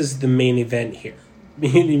the main event here.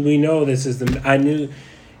 We know this is I knew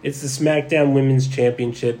it's the SmackDown Women's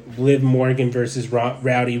Championship. Liv Morgan versus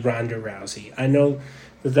Rowdy Ronda Rousey. I know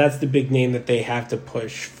that's the big name that they have to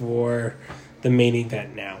push for the main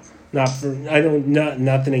event now.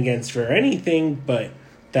 Nothing against her or anything, but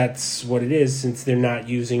that's what it is since they're not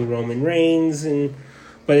using Roman Reigns,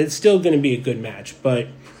 but it's still going to be a good match. But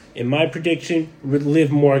in my prediction, Liv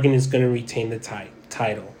Morgan is going to retain the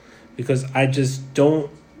title because I just don't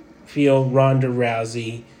feel Ronda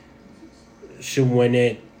Rousey should win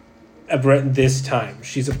it this time.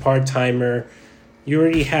 She's a part-timer. You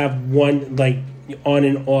already have one on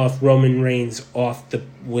and off Roman Reigns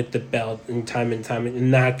with the belt and time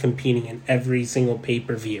and not competing in every single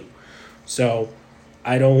pay-per-view. So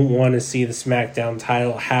I don't want to see the SmackDown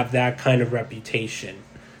title have that kind of reputation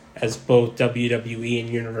as both WWE and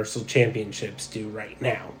Universal Championships do right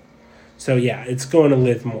now. So yeah, it's going to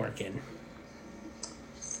Liv Morgan.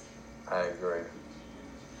 I agree.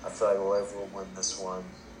 I feel like Liv will win this one.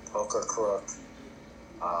 Hook or crook.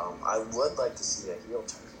 I would like to see a heel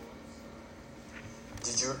turn.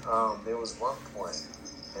 Did you? There was one point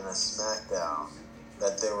in a SmackDown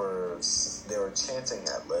that they were chanting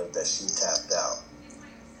at Liv that she tapped out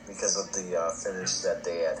because of the finish that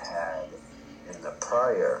they had in the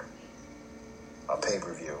prior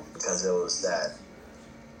pay-per-view, because it was that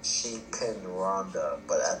she pinned Ronda,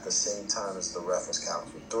 but at the same time as the ref was counting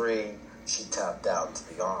for 3, she tapped out to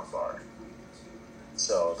the armbar.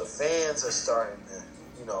 So the fans are starting to,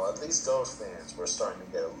 at least those fans were starting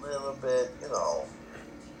to get a little bit,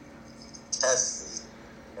 testy.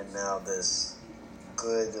 And now this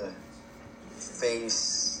good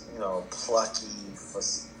face, plucky,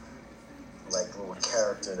 little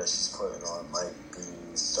character that she's putting on might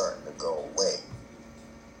be starting to go away.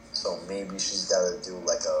 So maybe she's got to do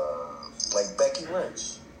like Becky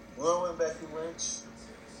Lynch. You know when Becky Lynch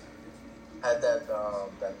had that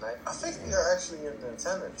night? I think we were actually in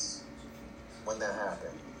attendance when that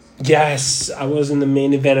happened. Yes, I was in the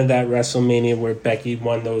main event of that WrestleMania where Becky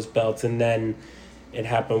won those belts, and then it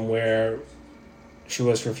happened where she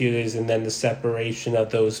was for a few days, and then the separation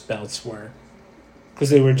of those belts were because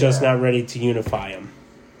they were just not ready to unify them.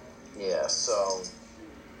 Yeah, so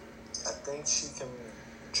I think she can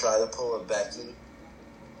try to pull a Becky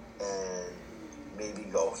and maybe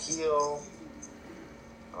go heel,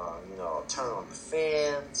 turn on the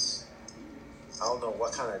fans. I don't know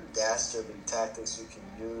what kind of dastardly tactics you can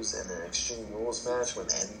use in an Extreme Rules match when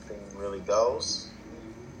anything really goes.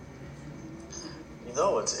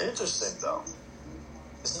 It's interesting, though.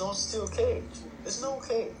 There's no steel cage. There's no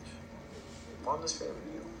cage. On this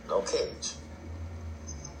pay-per-view, no cage.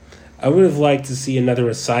 I would have liked to see another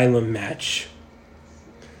Asylum match.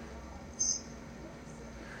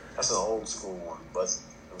 That's an old school one, but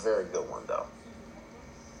a very good one, though.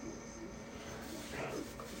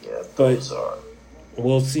 Yeah, those are...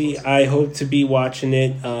 We'll see. I hope to be watching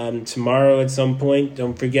it tomorrow at some point.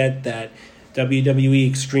 Don't forget that WWE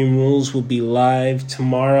Extreme Rules will be live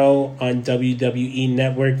tomorrow on WWE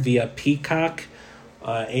Network via Peacock,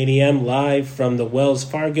 8 a.m. live from the Wells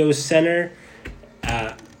Fargo Center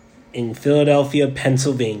in Philadelphia,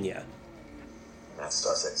 Pennsylvania. That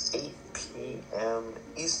starts at 8 p.m.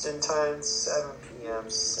 Eastern Time, 7 p.m.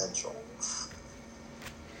 Central.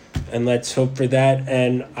 And let's hope for that.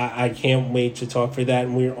 And I can't wait to talk for that.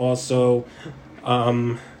 And we're also...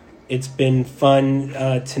 it's been fun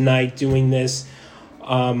tonight doing this.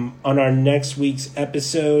 On our next week's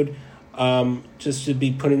episode, just to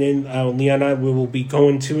be putting in, Leon and I, we will be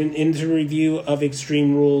going to an review of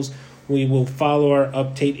Extreme Rules. We will follow our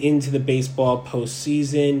update into the baseball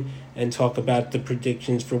postseason and talk about the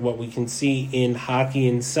predictions for what we can see in hockey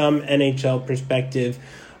and some NHL perspective.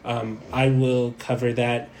 I will cover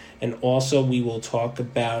that. And also we will talk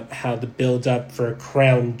about how the build-up for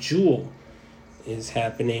Crown Jewel is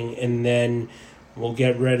happening, and then we'll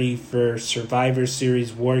get ready for Survivor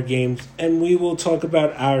Series War Games, and we will talk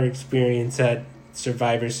about our experience at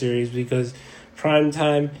Survivor Series, because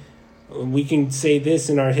Primetime, we can say this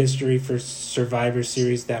in our history for Survivor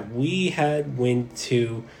Series, that we had went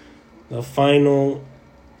to the final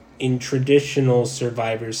in traditional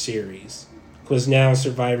Survivor Series, because now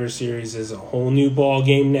Survivor Series is a whole new ball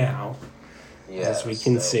game now, as we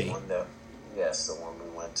can see. The one we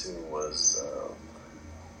went to was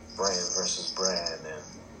brand versus brand, and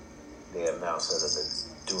they announced that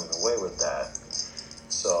they're doing away with that.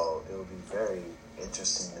 So it will be very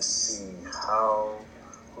interesting to see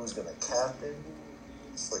who's going to captain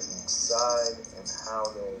for each side and how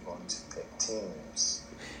they're going to pick teams.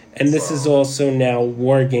 And this is also now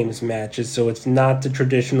War Games matches, so it's not the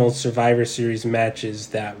traditional Survivor Series matches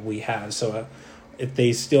that we have. So if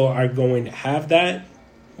they still are going to have that,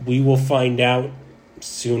 we will find out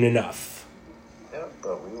soon enough. Yeah,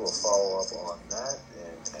 but we will follow up on that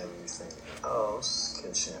and everything else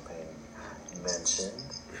Kid Champagne mentioned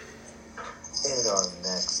in our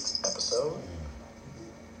next episode.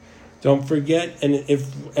 Don't forget, and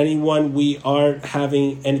if anyone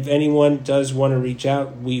does want to reach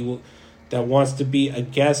out, that wants to be a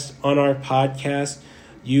guest on our podcast,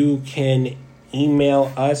 you can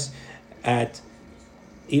email us at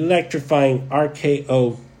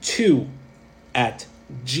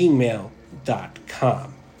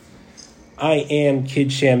electrifyingrko2@gmail.com. I am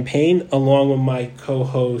Kid Champagne, along with my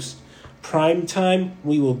co-host Primetime.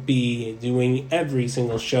 We will be doing every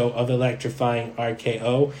single show of Electrifying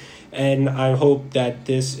RKO. And I hope that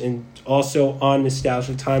this, and also on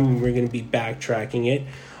Nostalgia Time, we're going to be backtracking it.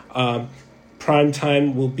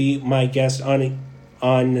 Primetime will be my guest on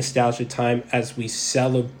Nostalgia Time as we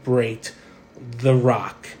celebrate The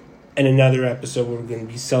Rock. And another episode where we're going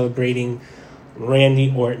to be celebrating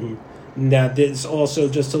Randy Orton. Now, this also,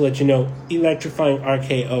 just to let you know, Electrifying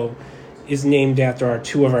RKO is named after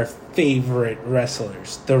two of our favorite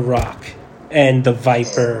wrestlers, The Rock and the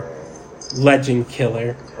Viper legend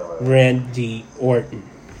killer, Randy Orton.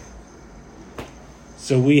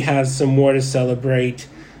 So we have some more to celebrate,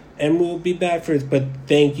 and we'll be back for it. But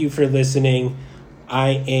thank you for listening.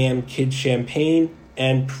 I am Kid Champagne,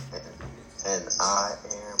 and I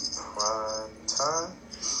am Prime Time,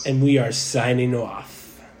 and we are signing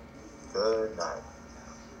off. Good night.